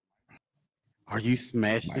 Are you Might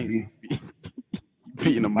smashing be.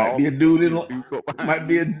 feet in the Might mall? be a dude in. See a dude go behind Might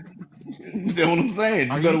be you? a. You know what I'm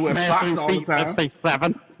saying? Are You you better wear socks smashing all the feet time.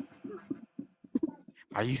 57?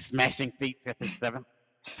 Are you smashing feet 57?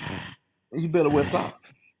 You better wear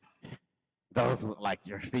socks. Those look like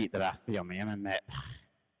your feet that I see on the internet.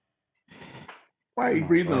 Why are you I'm a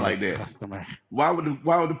breathing loyal like that? customer. Why would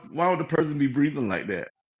the person be breathing like that?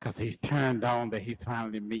 Because he's turned on that he's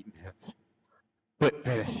finally meeting his foot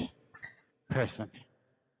fetish person.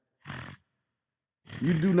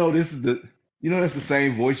 You do know this is the. You know that's the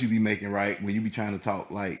same voice you be making, right? When you be trying to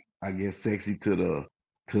talk like I guess sexy to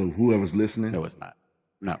whoever's listening. No, it's not.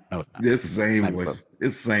 No, it's not. It's the same Not even voice. close.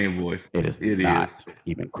 It's the same voice. It is It is. not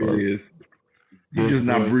even It close. is. You're This just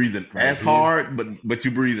not voice breathing right as here, hard, but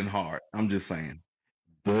you're breathing hard. I'm just saying.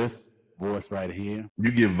 this voice right here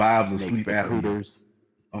You get vibes of makes sleep the apnea. cooters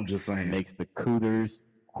I'm just saying. makes the cooters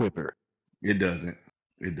quiver. It doesn't.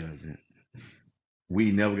 It doesn't.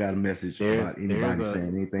 We never got a message about anybody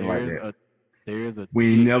saying anything like that. There's a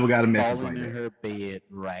We chick never got a message falling like in that. her bed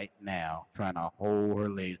right now, trying to hold her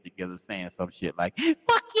legs together, saying some shit like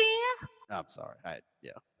 "fuck yeah." I'm sorry.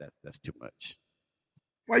 That's too much.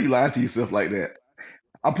 Why you lying to yourself like that?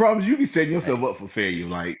 I promise you be setting yourself up for failure,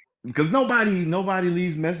 like because nobody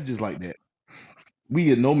leaves messages like that. We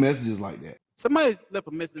get no messages like that. Somebody left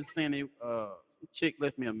a message saying some chick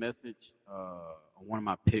left me a message on one of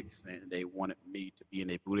my pics saying they wanted me to be in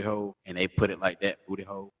their booty hole, and they put it like that, booty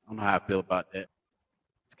hole. I don't know how I feel about that.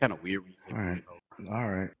 It's kind of weird when you say booty hole.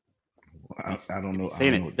 All right. Well, I don't know. If you're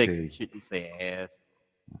saying I don't know it what to tell sexy you. shit, you say ass.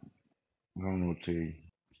 I don't know what to tell you.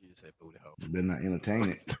 She just said booty hole. You better not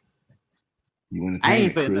entertain it. You entertain I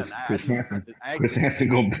ain't it, saying Chris. nothing.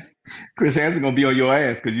 Chris Hansen gonna be on your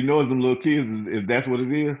ass because you know it's them little kids. If that's what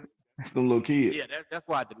it is, it's them little kids. Yeah, that's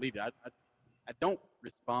why I deleted it. I don't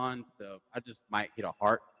respond to. I just might hit a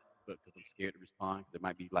heart, but because I'm scared to respond, because it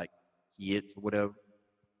might be like kids or whatever.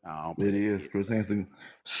 It is Chris Hansen.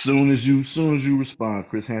 Soon as you respond,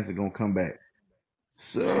 Chris Hansen gonna come back.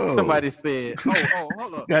 So somebody said, "Oh,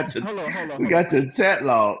 hold up, we got your chat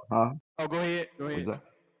log, huh? Oh, go ahead. What's that?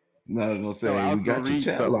 No, I was gonna say I was we got gonna your read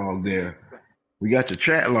chat something. log there. We got your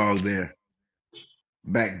chat log there.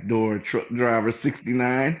 Backdoor truck driver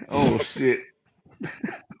 69. Oh shit.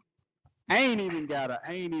 I ain't even got a.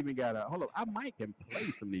 Hold up, I might can play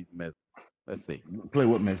some of these messages. Let's see. Play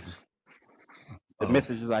what messages? The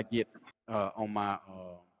messages I get on my.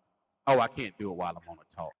 I can't do it while I'm on a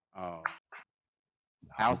talk.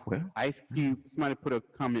 Ice Cube. Somebody put a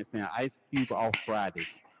comment saying Ice Cube off Friday.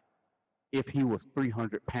 If he was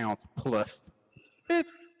 300 pounds plus, bitch.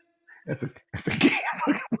 That's a kid.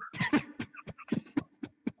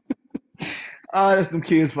 That's them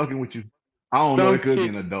kids fucking with you. I don't know. It could be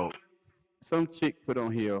an adult. Some chick put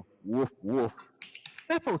on here, woof woof.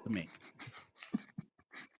 That's supposed to mean.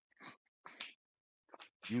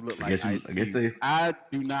 You look like Ice Cube. I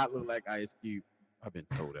do not look like Ice Cube. I've been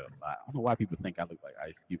told that a lot. I don't know why people think I look like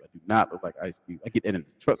Ice Cube. I do not look like Ice Cube. I get that in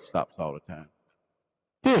the truck stops all the time.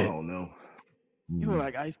 Dude. Oh no. You look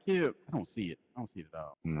like Ice Cube. I don't see it. I don't see it at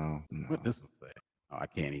all. No. What this one say? Oh, I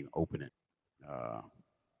can't even open it.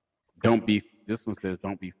 This one says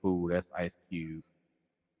don't be fooled. That's Ice Cube.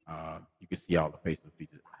 You can see all the facial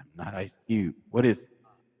features. I'm not Ice Cube.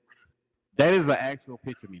 That is an actual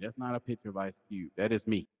picture of me. That's not a picture of Ice Cube. That is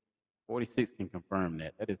me. 46 can confirm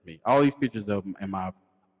that. That is me. All these pictures of in my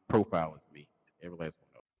profile is me. Every last one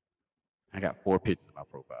of them. I got 4 pictures in my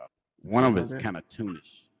profile. One of them is kind of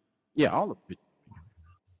toonish. Yeah, all the pictures.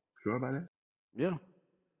 Sure about that? Yeah.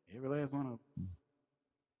 Every last one of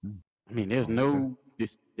them. I mean, there's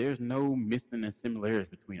no missing and similarities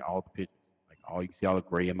between all the pictures. Like you can see all the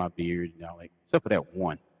gray in my beard, like except for that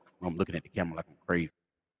one. I'm looking at the camera like I'm crazy,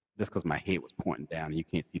 just because my head was pointing down and you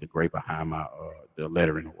can't see the gray behind my the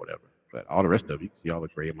lettering or whatever. But all the rest of it, you can see all the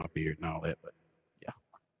gray in my beard and all that. But yeah,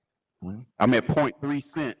 I'm at 0.3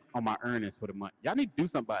 cent on my earnings for the month. Y'all need to do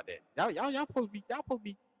something about that. Y'all supposed to be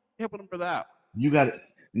helping them brother out. You got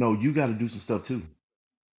to do some stuff too.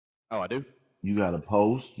 Oh, I do. You got to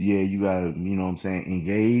post. Yeah, you got to, you know what I'm saying,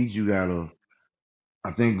 engage. You got to,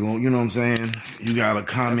 I think, you know what I'm saying? You got to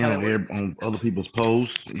comment on other people's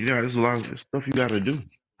posts. There's a lot of stuff you got to do.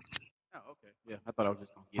 Oh, okay. Yeah, I thought I was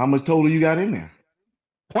just going to How much total you got in there?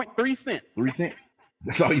 0.3 cent. 3 cents?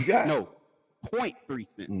 That's all you got? No, 0.3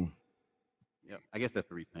 cent. Yeah, I guess that's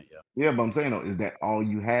 3 cents, yeah. Yeah, but I'm saying, though, is that all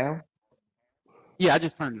you have? Yeah, I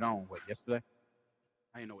just turned it on, yesterday?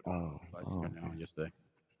 I didn't know what it was, so I just turned it on yesterday.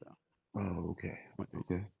 So. Oh, okay.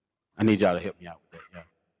 Okay. I need y'all to help me out with that, yeah.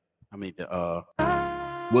 I need to,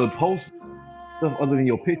 Well, post stuff other than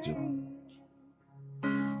your pictures.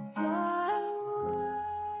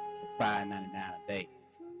 $5.99 a day.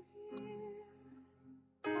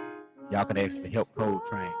 Y'all can actually help Cold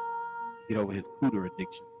Train get over his cooter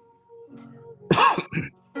addiction.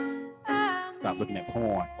 Stop looking at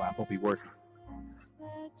porn while I hope he works.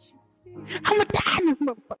 I'm gonna die in this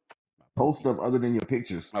motherfucker. Post stuff other than your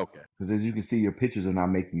pictures. Okay. Because as you can see, your pictures are not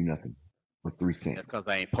making you nothing for 3 cents. That's because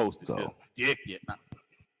I ain't posted this dick yet.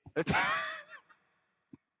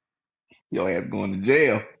 Your ass going to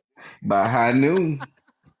jail by high noon.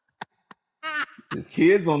 There's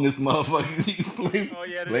kids on this motherfucker. You can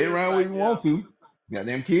play around where you want to. Got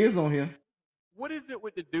them kids on here. What is it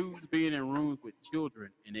with the dudes being in rooms with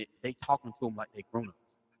children and they talking to them like they grown-ups?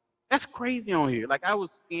 That's crazy on here. Like I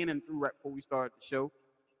was scanning through right before we started the show,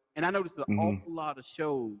 and I noticed an awful lot of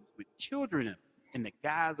shows with children in them, and the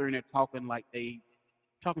guys are in there talking like they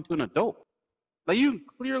talking to an adult. Like you can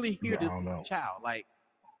clearly hear this child, like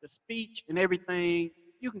the speech and everything.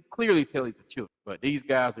 You can clearly tell he's a child. But these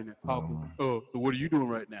guys are in there talking. Oh, so what are you doing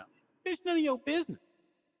right now? It's none of your business.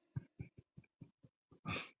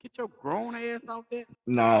 Get your grown ass out there.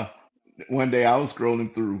 Nah, one day I was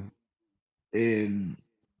scrolling through, and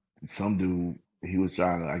some dude, he was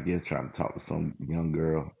trying to talk to some young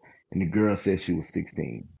girl, and the girl said she was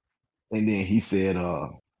 16, and then he said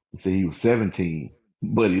he was 17,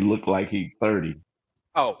 but he looked like he 30.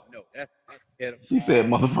 Oh no, that's pedophile. She said,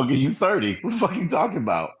 "Motherfucker, you 30? What the fuck you talking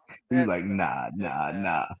about?" He was like, "Nah."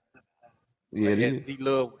 Yeah, like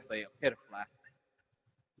D-Love would say, a pedophile.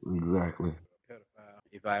 Exactly. Pedophile.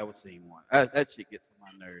 If I ever seen one, that shit gets on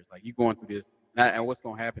my nerves. Like you going through this, and what's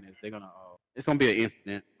gonna happen is they're gonna, it's gonna be an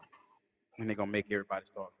incident, and they're gonna make everybody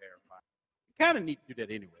start verifying. You kind of need to do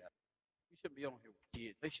that anyway. We shouldn't be on here with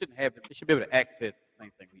kids. They shouldn't have them. They should be able to access the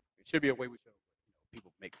same thing we do. It should be a way we should.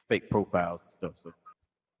 People make fake profiles and stuff. So.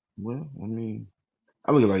 Well, I mean,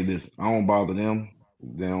 I look at it like this. I don't bother them.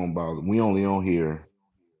 They don't bother. We only on here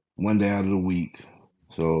one day out of the week.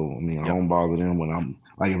 So, I mean, I don't bother them when I'm,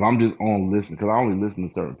 like, if I'm just on listening, because I only listen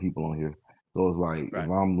to certain people on here. So it's like, if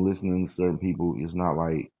I'm listening to certain people, it's not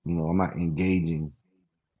like, I'm not engaging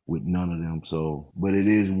with none of them. So, but it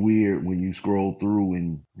is weird when you scroll through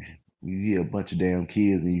and you hear a bunch of damn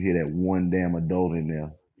kids and you hear that one damn adult in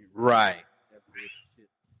there. Right. That's weird shit.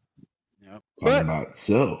 Yep. Talking about,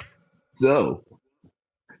 so,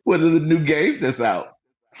 what are the new games that's out?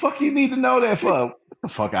 Fuck you need to know that for? Get the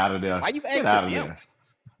fuck out of there. Why you Get out of there.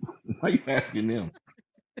 Why you asking them?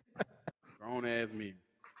 Grown ass men.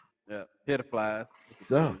 Yeah, pedophiles.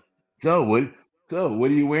 So what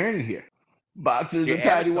are you wearing here? Boxers and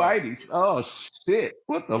tidy whities. Oh shit!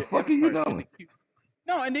 What the fuck are you doing?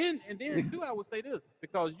 No, and then too, I would say this,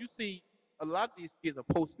 because you see a lot of these kids are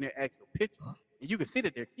posting their actual pictures, and you can see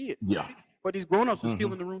that they're kids. Yeah. But these grown-ups are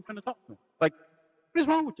still in the room trying to talk to them. Like, what is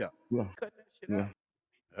wrong with y'all? Yeah. Cut that shit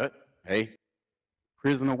out. Hey,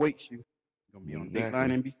 prison awaits you. You're gonna be on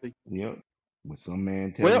Dateline NBC. Yep. With some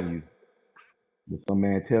man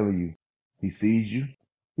telling you, he sees you,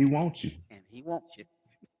 he wants you. And he wants you.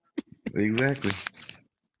 Exactly.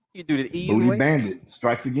 You do the easy Booty way. bandit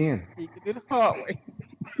strikes again. You can do the hard way.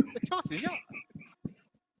 The choice is yours.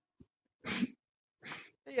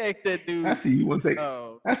 They asked that dude. I see you want to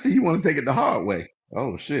take it the hard way.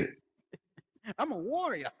 Oh shit. I'm a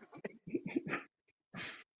warrior.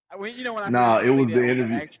 I mean, it was the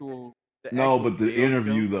interview. But the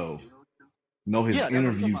interview show. Though. No, his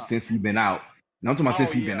interview since he been out. No, I'm talking about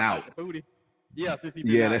since he been out. Yeah, since he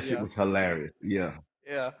been out. That shit was hilarious. Yeah.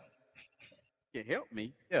 Yeah. You can help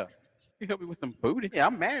me. Yeah. You help me with some booty. Yeah,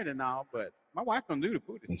 I'm married and all, but my wife don't do the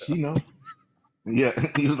booty and stuff. She know. Yeah,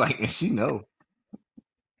 he was like, and she know.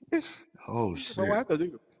 Oh shit. My wife don't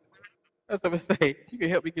do it. That's what I say. You can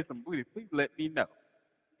help me get some booty. Please let me know.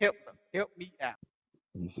 Help me out.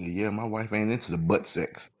 You say, yeah, my wife ain't into the butt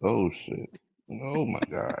sex. Oh shit. Oh my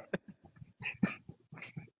God.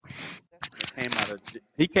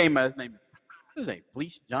 He came out. His name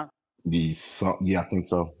Bleach Johnson. Yeah, I think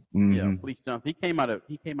so. Yeah, Mm-hmm. Bleach Johnson. He came out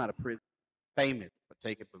of prison, famous for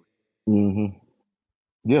taking booty. Mm-hmm.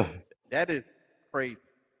 Yeah. That is crazy.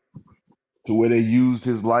 To where they used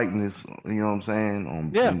his likeness, you know what I'm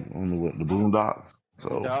saying, Yeah. on the Boondocks. So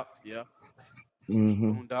Boondocks, yeah.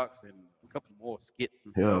 mm-hmm. Boondocks and a couple more skits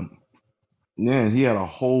and Yeah. stuff. Yeah, he had a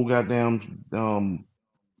whole goddamn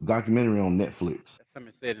documentary on Netflix. That's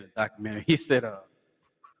something said in the documentary. He said,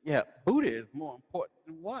 yeah, booty is more important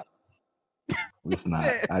than water. It's not.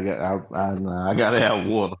 I gotta have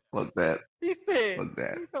water. Fuck that. He said Fuck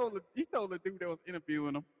that. he told the dude that was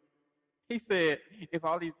interviewing him. He said, if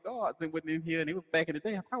all these guards and wasn't in here and it was back in the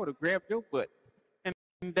day, I probably would have grabbed your butt. And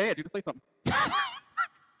Dad, you can say something.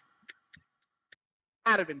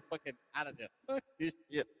 I'd have been fucking out of there. Fuck this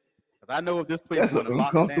shit. Because I know if this place That's going an to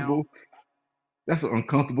lock down. That's an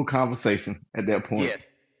uncomfortable conversation at that point.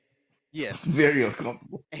 Yes. It's very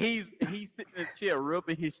uncomfortable. He's sitting in a chair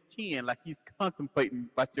rubbing his chin like he's contemplating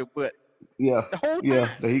about your butt. Yeah. The whole time. Yeah.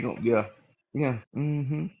 There you go. Yeah. Yeah.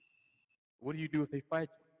 Mm-hmm. What do you do if they fight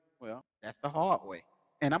you? Well, that's the hard way.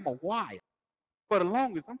 And I'm a wire. For the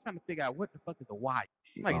longest, I'm trying to figure out what the fuck is a wire.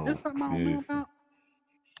 I'm like, is this something I don't know about?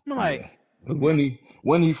 I'm like, yeah.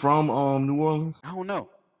 When he from New Orleans? I don't know.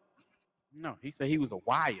 No, he said he was a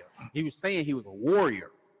wire. He was saying he was a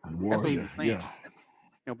warrior. That's what he was saying. Yeah.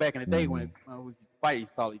 You know, back in the day when it was just fight,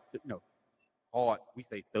 he's called hard. We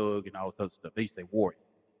say thug and all this other stuff. They used to say warrior.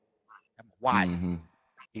 I'm a wire. Mm-hmm.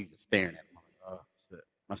 He was just staring at him. Oh shit.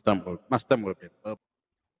 My stomach would have been up.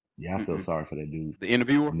 Yeah, I feel sorry for that dude. The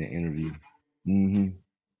interviewer? In the interview. Mm-hmm.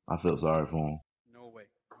 I feel sorry for him. No way.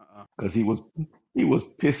 Because he was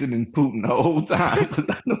pissing and pooting the whole time. Because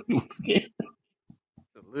I know he was scared.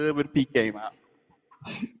 A little bit of pee came out.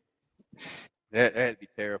 That'd be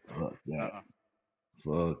terrible. Fuck that.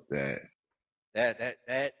 Fuck that.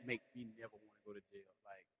 That makes me never want to go to jail.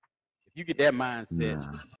 Like, if you get that mindset.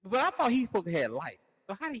 But I thought he was supposed to have life.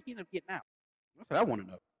 So how did he end up getting out? That's what I want to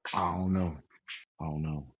know. I don't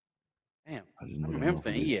know. Damn. I remember him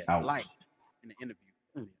saying he had life in the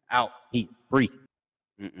interview. Out. He's free.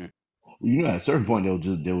 Mm-mm. You know, at a certain point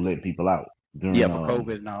they'll let people out during for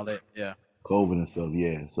COVID and all that. Yeah. COVID and stuff.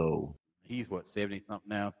 Yeah. So he's 70 something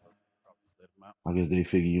now. So probably let him out. I guess they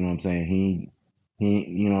figure, you know what I'm saying, he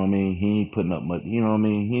you know what I mean, he ain't putting up much, you know what I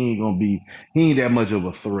mean, he ain't that much of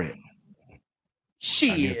a threat.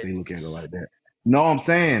 Shit. I guess they look at it like that. No, I'm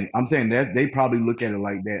saying that they probably look at it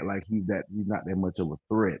like that, like he's not that much of a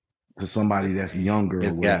threat to somebody that's younger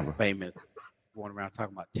or whatever. Guy famous going around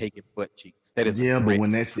talking about taking butt cheeks. That is but when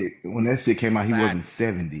that shit came out, he wasn't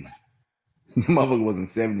 70. Motherfucker wasn't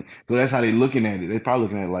 70. So that's how they looking at it. They probably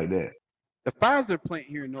looking at it like that. The Pfizer plant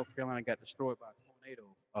here in North Carolina got destroyed by a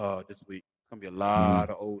tornado this week. It's gonna be a lot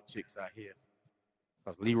of old chicks out here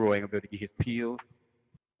because Leroy ain't gonna be able to get his pills.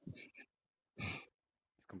 It's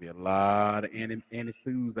gonna be a lot of Annie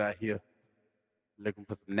Sues out here looking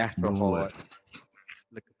for some natural hard.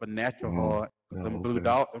 Looking for natural hard. Them blue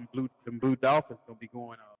dolphins gonna be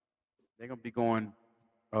going. They're gonna be going.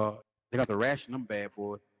 They got to ration them bad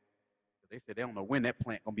boys. They said they don't know when that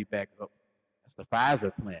plant gonna be back up. That's the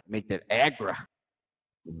Pfizer plant. Make that Agra.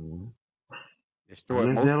 Destroy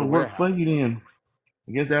most that'll of the work for you then.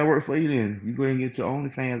 I guess that'll work for you then. You go ahead and get your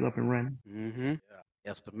OnlyFans up and running. Yeah.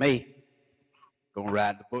 Esther May gonna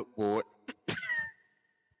ride the book board.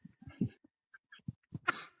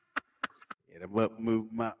 Get them up, move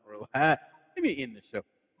them out real high. Let me end the show.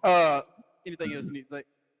 Anything else you need to say?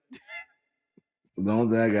 The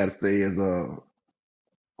only thing I gotta say is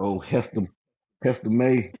Hester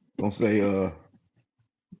May gonna say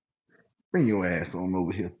bring your ass on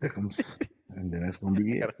over here, Thickums. And then that's gonna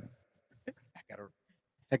be it.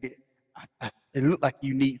 It looked like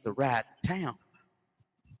you need to ride to town.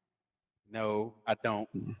 No, I don't.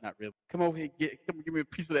 Not really. Come over here, give me a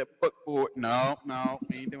piece of that buckboard. No,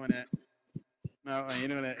 we ain't doing that. No, I ain't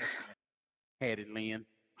doing that. Had it, Lynn.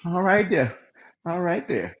 All right there. All right.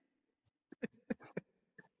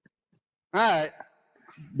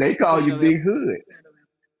 They call you Big Hood.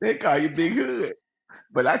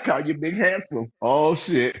 But I call you Big Handsome. Oh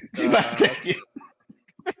shit. She about to take it.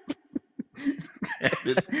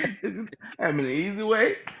 Having an easy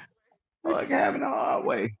way or like having a hard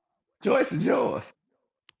way. Choice is yours.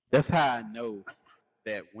 That's how I know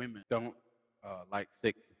that women don't like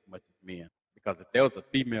sex as much as men. Because if there was a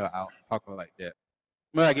female out talking like that,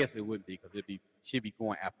 well, I guess it wouldn't be because she'd be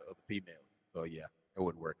going after other females. So yeah, it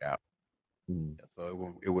wouldn't work out. So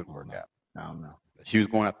it wouldn't work know. out. I don't know. She was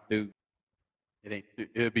going after dudes.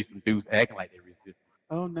 It'll be some dudes acting like they resist.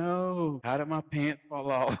 Oh no! How did my pants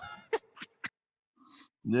fall off?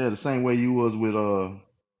 Yeah, the same way you was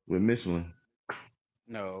with Michelin.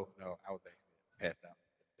 No, I was actually passed out.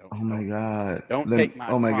 Oh my God. Don't take my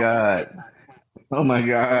Oh my trauma. God. Oh my Don't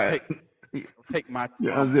God. take my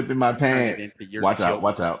You're trauma unzipping my and turn it pants. into your Watch out. jokes.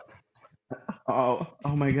 Watch out.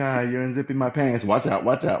 Oh my God. You're unzipping my pants. Watch out.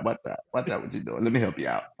 Watch out. Watch out. Watch out what you're doing. Let me help you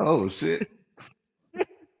out. Oh shit.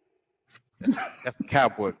 That's a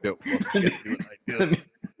cowboy belt. You gotta do it like this.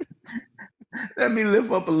 Let me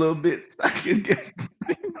lift up a little bit so I can get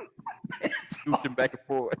Scooching back and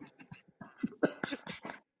forth.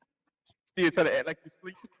 Still trying to act like you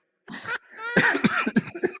sleep.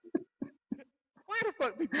 Why the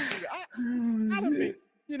fuck people do that? I don't mean,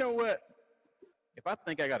 you know what? If I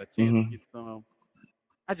think I got a chance to get some,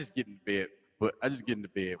 I just get in bed. But I just get in the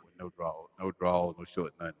bed with no drawers, no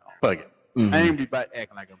shorts, nothing on. Fuck it. I ain't be about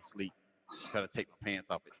acting like I'm asleep. Trying to take my pants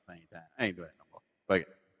off at the same time. I ain't doing that no more. Fuck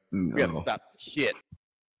it. We gotta stop the shit.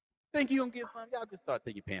 Think you gonna get something? Y'all just start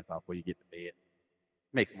taking your pants off before you get to bed.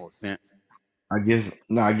 Makes more sense. I guess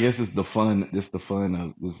it's the fun. It's the fun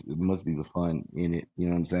of this. It must be the fun in it. You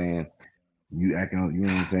know what I'm saying? You acting, you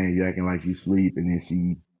know what I'm saying? You acting like you sleep, and then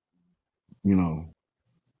she, you know,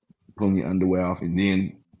 pulling your underwear off, and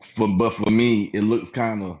then but for me, it looks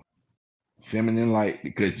kind of feminine, like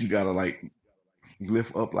because you gotta like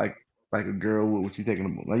lift up like a girl when she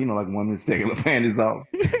taking like like a woman's taking her panties off.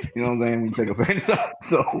 You know what I'm saying? When you take her panties off,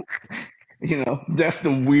 so that's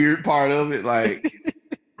the weird part of it. Like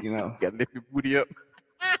You gotta lift your booty up.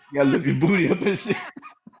 you gotta lift your booty up and shit.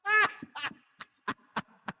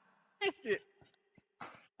 That shit.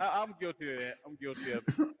 I'm guilty of that. I'm guilty of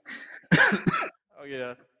it. Oh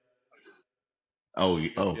yeah.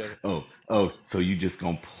 So you just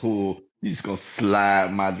gonna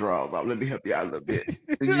slide my drawers off. Let me help you out a little bit.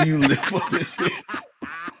 You lift up this shit.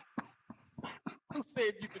 Who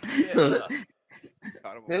said you could do that? So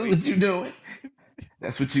that's what you doing.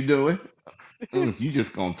 That's what you doing. You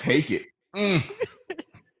just gonna take it. You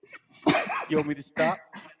want me to stop?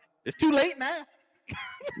 It's too late now.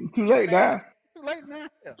 Too late now. Too late now.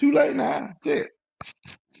 Yeah. Too late now. Shit.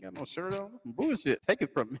 You got no shirt on? Some bullshit. Take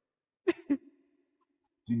it from me.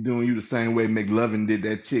 She doing you the same way McLovin did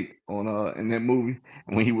that chick on in that movie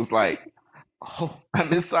when he was like, "Oh,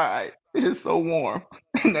 I'm inside. It's so warm,"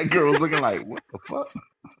 and that girl was looking like, "What the fuck?"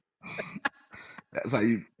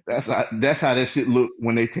 That's how that shit look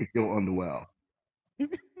when they take your underwear off.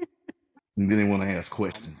 And then they want to ask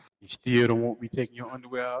questions. You still don't want me taking your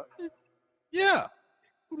underwear out? Yeah.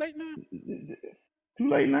 Too late now. Too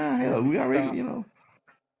late now. Hell, we already,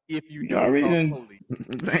 If you already man,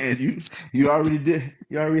 you already did.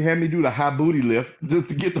 You already had me do the high booty lift just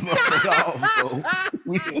to get the motherfucker off.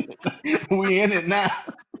 So we in it now.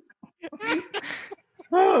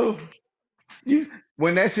 Oh,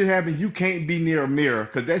 when that shit happens, you can't be near a mirror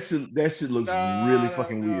because that shit looks really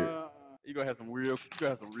fucking weird. You gonna have some real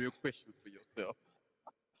questions for yourself.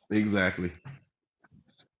 Exactly.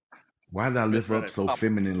 Why did I lift up so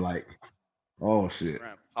feminine like? Oh shit.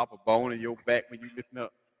 Pop a bone in your back when you lift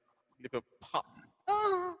up. Lift up, pop.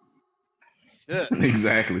 Shit.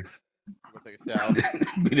 Exactly. Go take a shower.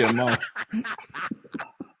 Be there, mom.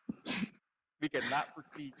 We cannot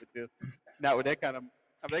proceed with this. Not with that kind of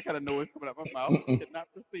noise coming out my mouth. We cannot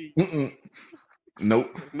proceed.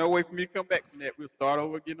 Nope. There's no way for me to come back from that. We'll start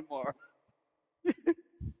over again tomorrow.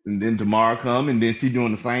 And then tomorrow come, and then she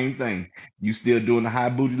doing the same thing. You still doing the high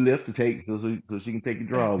booty lift to take so she can take your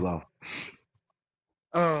drawers off.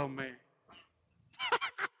 Oh man.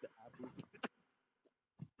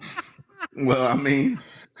 Well, I mean,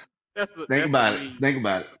 think about it.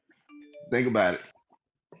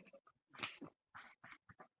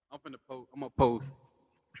 I'm gonna post.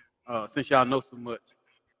 Since y'all know so much,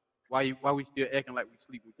 why we still acting like we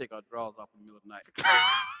sleep? We take our drawers off in the middle of the night.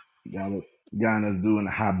 Y'all us doing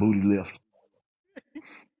a high booty lift.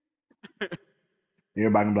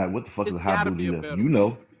 Everybody can be like, "What the fuck is a high booty lift?" You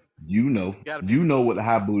know what the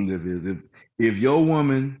high booty lift is. If your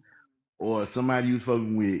woman or somebody you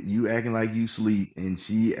fucking with, you acting like you sleep, and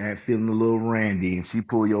she feeling a little randy, and she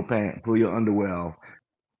pull your underwear off,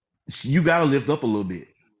 you gotta lift up a little bit.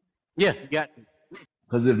 Yeah, you got to.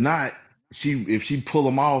 Because if not, if she pull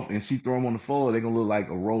them off and she throw them on the floor, they're gonna look like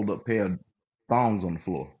a rolled up pair of thongs on the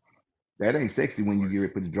floor. That ain't sexy when you get ready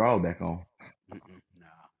to put the drawers back on. Nah,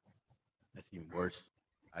 that's even worse.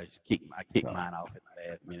 I kick mine off at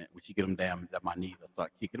the last minute. When she get them down at my knees, I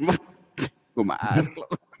start kicking them off with my eyes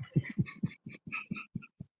closed.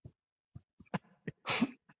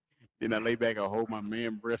 Then I lay back and hold my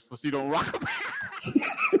man breast so she don't rock.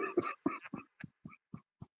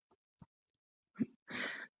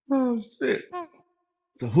 Oh shit.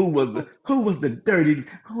 So who was the dirty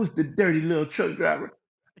little truck driver?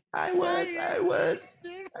 I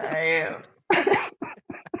am.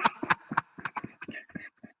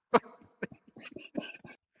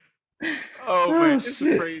 Oh Oh man, it's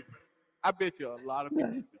shit. crazy. I bet you a lot of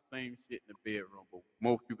people do the same shit in the bedroom, but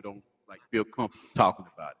most people don't like feel comfortable talking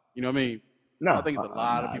about it. You know what I mean? No, I think it's a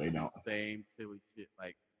lot of they people do don't. the same silly shit.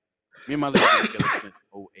 Like me and my lady been together since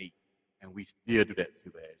 '08, and we still do that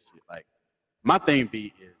silly ass shit. Like my thing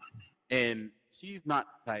is, and she's not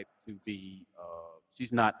the type to be.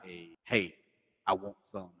 She's not a hey, I want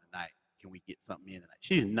something tonight. Can we get something in tonight?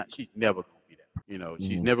 She's not. She's never gonna be that. You know,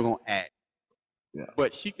 she's never gonna act. Yeah.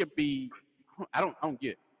 But she could be. I don't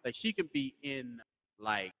get it. Like she could be in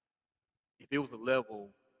like if it was a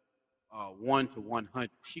level 1 to 100,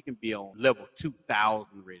 she can be on level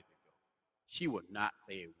 2,000 ready to go. She would not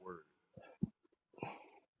say a word.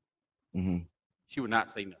 She would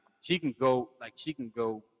not say nothing. She can go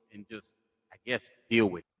and just I guess deal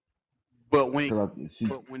with it. But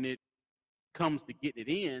when it comes to getting it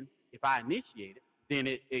in, if I initiate it, then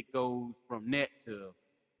it goes from net to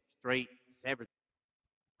straight 7.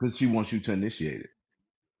 Because she wants you to initiate it.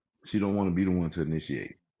 She don't want to be the one to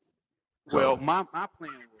initiate. Well, my plan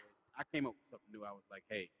was I came up with something new. I was like,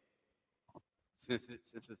 hey, since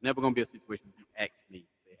it's never gonna be a situation where you ask me,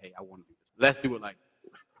 say, hey, I want to do this. Let's do it like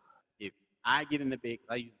this. If I get in the bed, because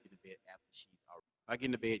I usually get in bed after she's already. If I get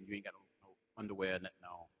in the bed and you ain't got no underwear, nothing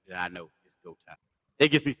on, then I know it's go time. It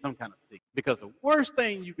gives me some kind of sick. Because the worst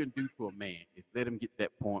thing you can do to a man is let him get to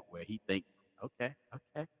that point where he thinks, okay,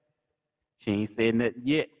 she ain't said nothing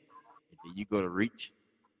yet. And then you go to reach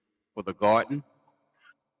for the garden,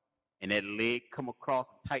 and that leg come across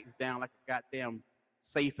and tightens down like a goddamn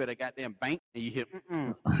safe at a goddamn bank, and you hit,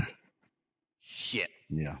 shit.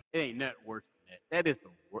 Yeah. It ain't nothing worse than that. That is the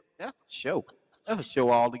worst. That's a show. That's a show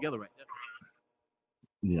altogether right there.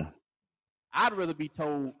 Yeah. I'd rather be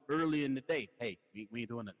told early in the day, hey, we ain't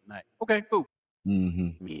doing that tonight. Okay, cool.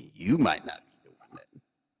 Me and you might not be doing that.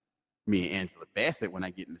 Me and Angela Bassett, when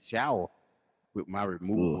I get in the shower with my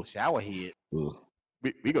removable shower head,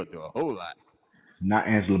 we gonna do a whole lot. Not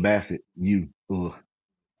Angela Bassett, you.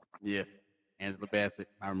 Yes, Angela Bassett,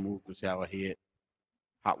 my removable shower head,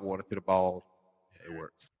 hot water to the balls. Yeah, it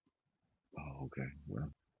works. Oh, okay.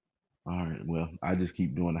 Well, all right. Well, I just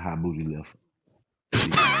keep doing the high booty lift. That's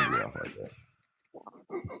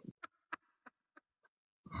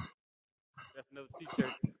another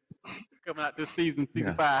T-shirt coming out this season,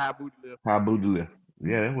 season 5, high booty lift. High booty lift.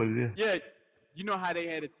 Yeah, that's what it is. Yeah, you know how they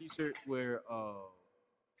had a T-shirt where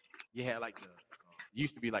you had like the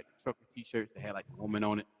used to be like the trucker T-shirts that had like a woman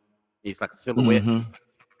on it. It's like a silhouette. You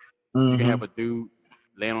can have a dude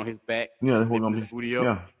laying on his back, lifting his booty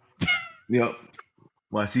up. Yep.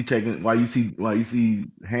 While you see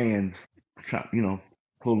hands,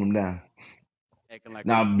 pull them down. Acting like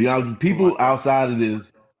Now, be honest, people outside of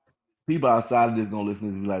this gonna listen to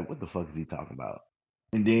this and be like, "What the fuck is he talking about?"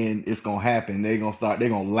 And then it's gonna happen. They're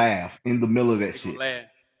gonna laugh in the middle of that shit. Laugh.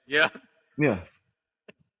 Yeah. Yeah.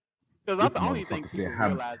 Because that's the only thing people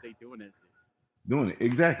realize they doing that shit. Doing it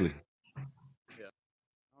exactly. Yeah.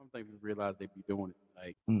 I don't think people realize they be doing it.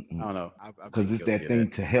 Like I don't know. Because it's that thing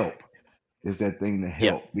to help. It's that thing to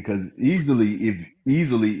help. Because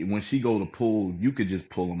easily when she go to pull, you could just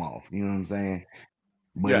pull them off. You know what I'm saying?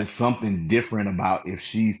 But it's something different about if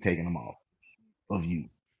she's taking them off of you.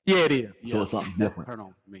 Yeah, it is. So it's something different. Turn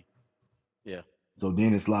on for me. Yeah. So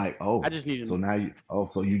then it's like, oh, I just need so now you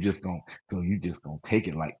just gonna take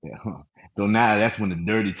it like that, huh? So now that's when the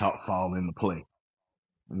dirty talk fall into play.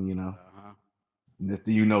 You know? Next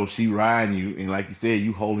thing you know, she riding you, and like you said,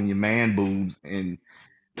 you holding your man boobs, and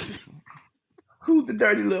who's the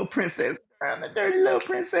dirty little princess? I'm the dirty little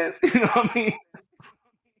princess. You know what I mean?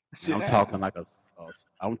 I'm talking like a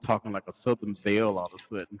Southern belle all of a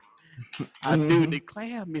sudden. I do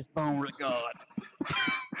declare, Miss Beauregard.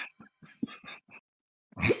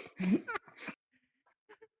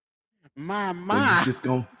 My.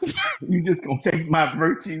 You just gonna take my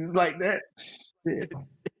virtues like that? Yeah.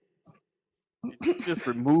 Did you just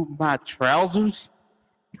remove my trousers?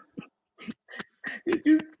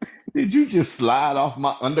 Did you just slide off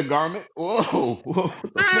my undergarment? Whoa. What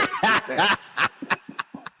the fuck is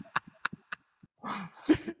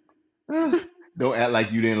that? Don't act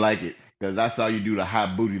like you didn't like it, because I saw you do the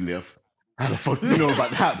high booty lift. How the fuck you know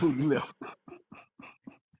about the high booty lift?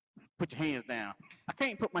 Put your hands down. I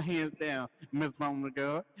can't put my hands down, Miss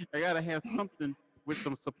Beauregard. I gotta have something with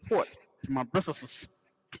some support to my breasts.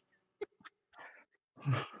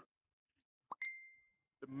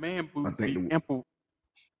 man I boot think be ample.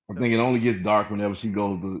 I think it only gets dark whenever she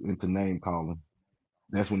goes into name calling.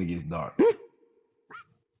 That's when it gets dark.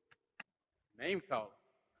 Name calling.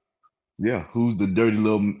 Yeah, who's the dirty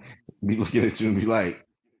little? Be looking at you and be like,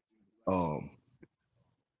 so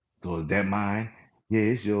is that mine? Yeah,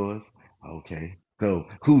 it's yours. Okay. So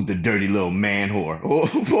who's the dirty little man whore? Oh,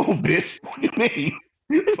 oh bitch. What do you mean?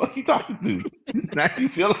 Who the fuck you talking to? Now you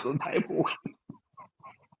feel some type of way.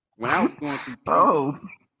 When I was going through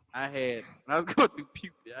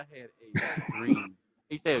puberty, Oh, I had a dream.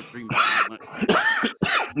 I used to have a dream about my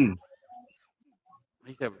lunch.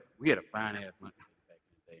 We had a fine ass lunch back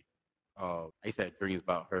in the day. I used to have dreams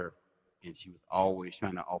about her, and she was always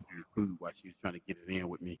trying to offer me food while she was trying to get it in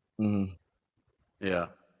with me. Yeah,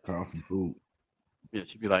 coffee food. yeah.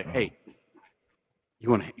 She'd be like, "Hey, you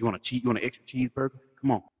want an extra cheeseburger?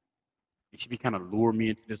 Come on." And she'd be kind of lure me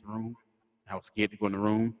into this room. I was scared to go in the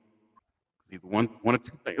room. Either one or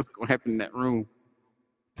two things gonna happen in that room.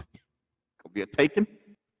 Gonna be a taking,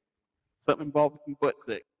 something involving some butt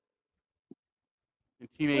sex. And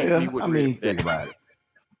teenage me Yeah, I wouldn't ready mean, for think that. about it.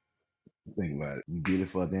 Think about it. You did it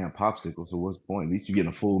for a damn popsicle, so what's the point? At least you're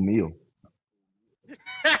getting a full meal.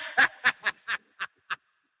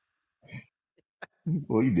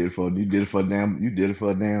 Well, you did it for a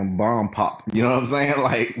damn bomb pop. You know what I'm saying?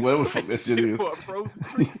 Like whatever the fuck that shit is. For a frozen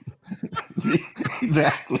treat.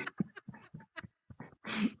 Exactly.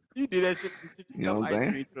 You did that shit for You know what I'm ice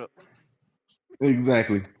saying? cream truck.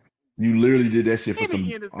 Exactly. You literally did that shit for Let me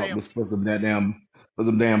some in this damn. for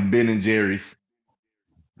some damn Ben and Jerry's.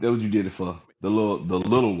 That's what you did it for. The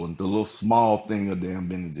little one, the little small thing of damn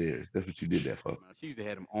Ben and Jerry's. That's what you did that for. She used to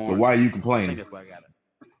have them So orange. why are you I think complaining? that's why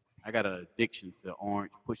I got an addiction to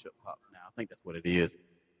orange push-up pop now. I think that's what it is.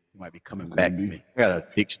 You might be coming back to me. I got an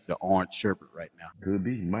addiction to orange sherbet right now. Could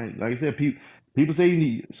be. You might, like I said, people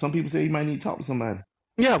say some people say you might need to talk to somebody.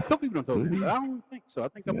 Yeah, a couple people don't told me, but I don't think so. I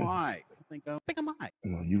think I'm all right. I think I'm all right.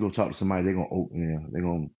 You know, you go talk to somebody, they're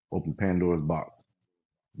gonna open Pandora's box.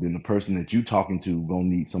 Then the person that you talking to gonna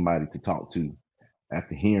need somebody to talk to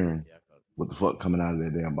after hearing what the fuck coming out of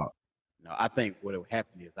that damn box. No, I think what will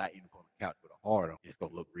happen is I end up on the couch with a hard on. It's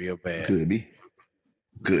gonna look real bad. Could be.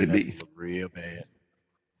 Look real bad.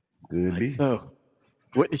 Could be. So,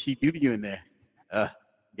 what did she do to you in there? Got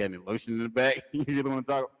any lotion in the back? You really want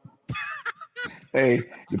to talk? Hey,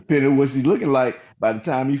 depending on what she's looking like, by the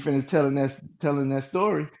time you finish telling that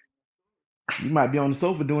story, you might be on the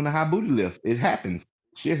sofa doing a high booty lift. It happens.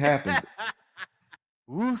 Shit happens.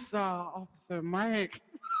 Woosah, Officer Mike.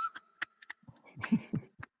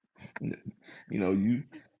 You know,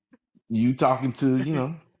 you talking to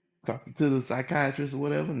the psychiatrist or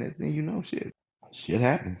whatever, and that thing, you know, shit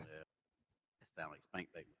happens. Yeah. That sounds like spank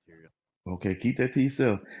bank material. Okay, keep that to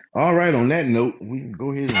yourself. All right, on that note, we can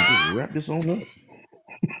go ahead and just wrap this on up.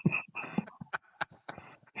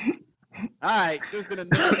 All right, this has been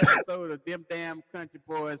another episode of Them Damn Country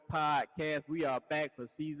Boys podcast. We are back for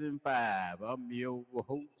season 5. I'm your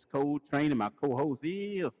host, Coltrane, and my co-host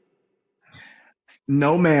is...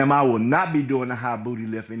 No, ma'am, I will not be doing the high booty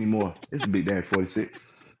lift anymore. It's Big Daddy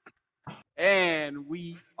 46. And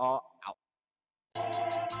we are out.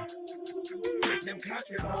 Them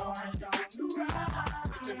country boys on the ride,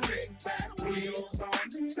 with them big fat wheels on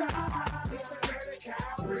the side, with the dirty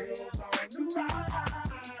cow wheels on the ride,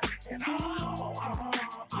 and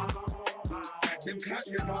them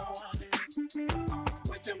country boys,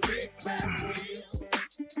 with them big fat wheels,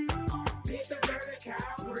 with the dirty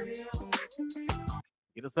cow wheels.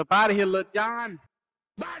 Get us up out of here, Lil John.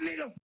 Bye, nigga.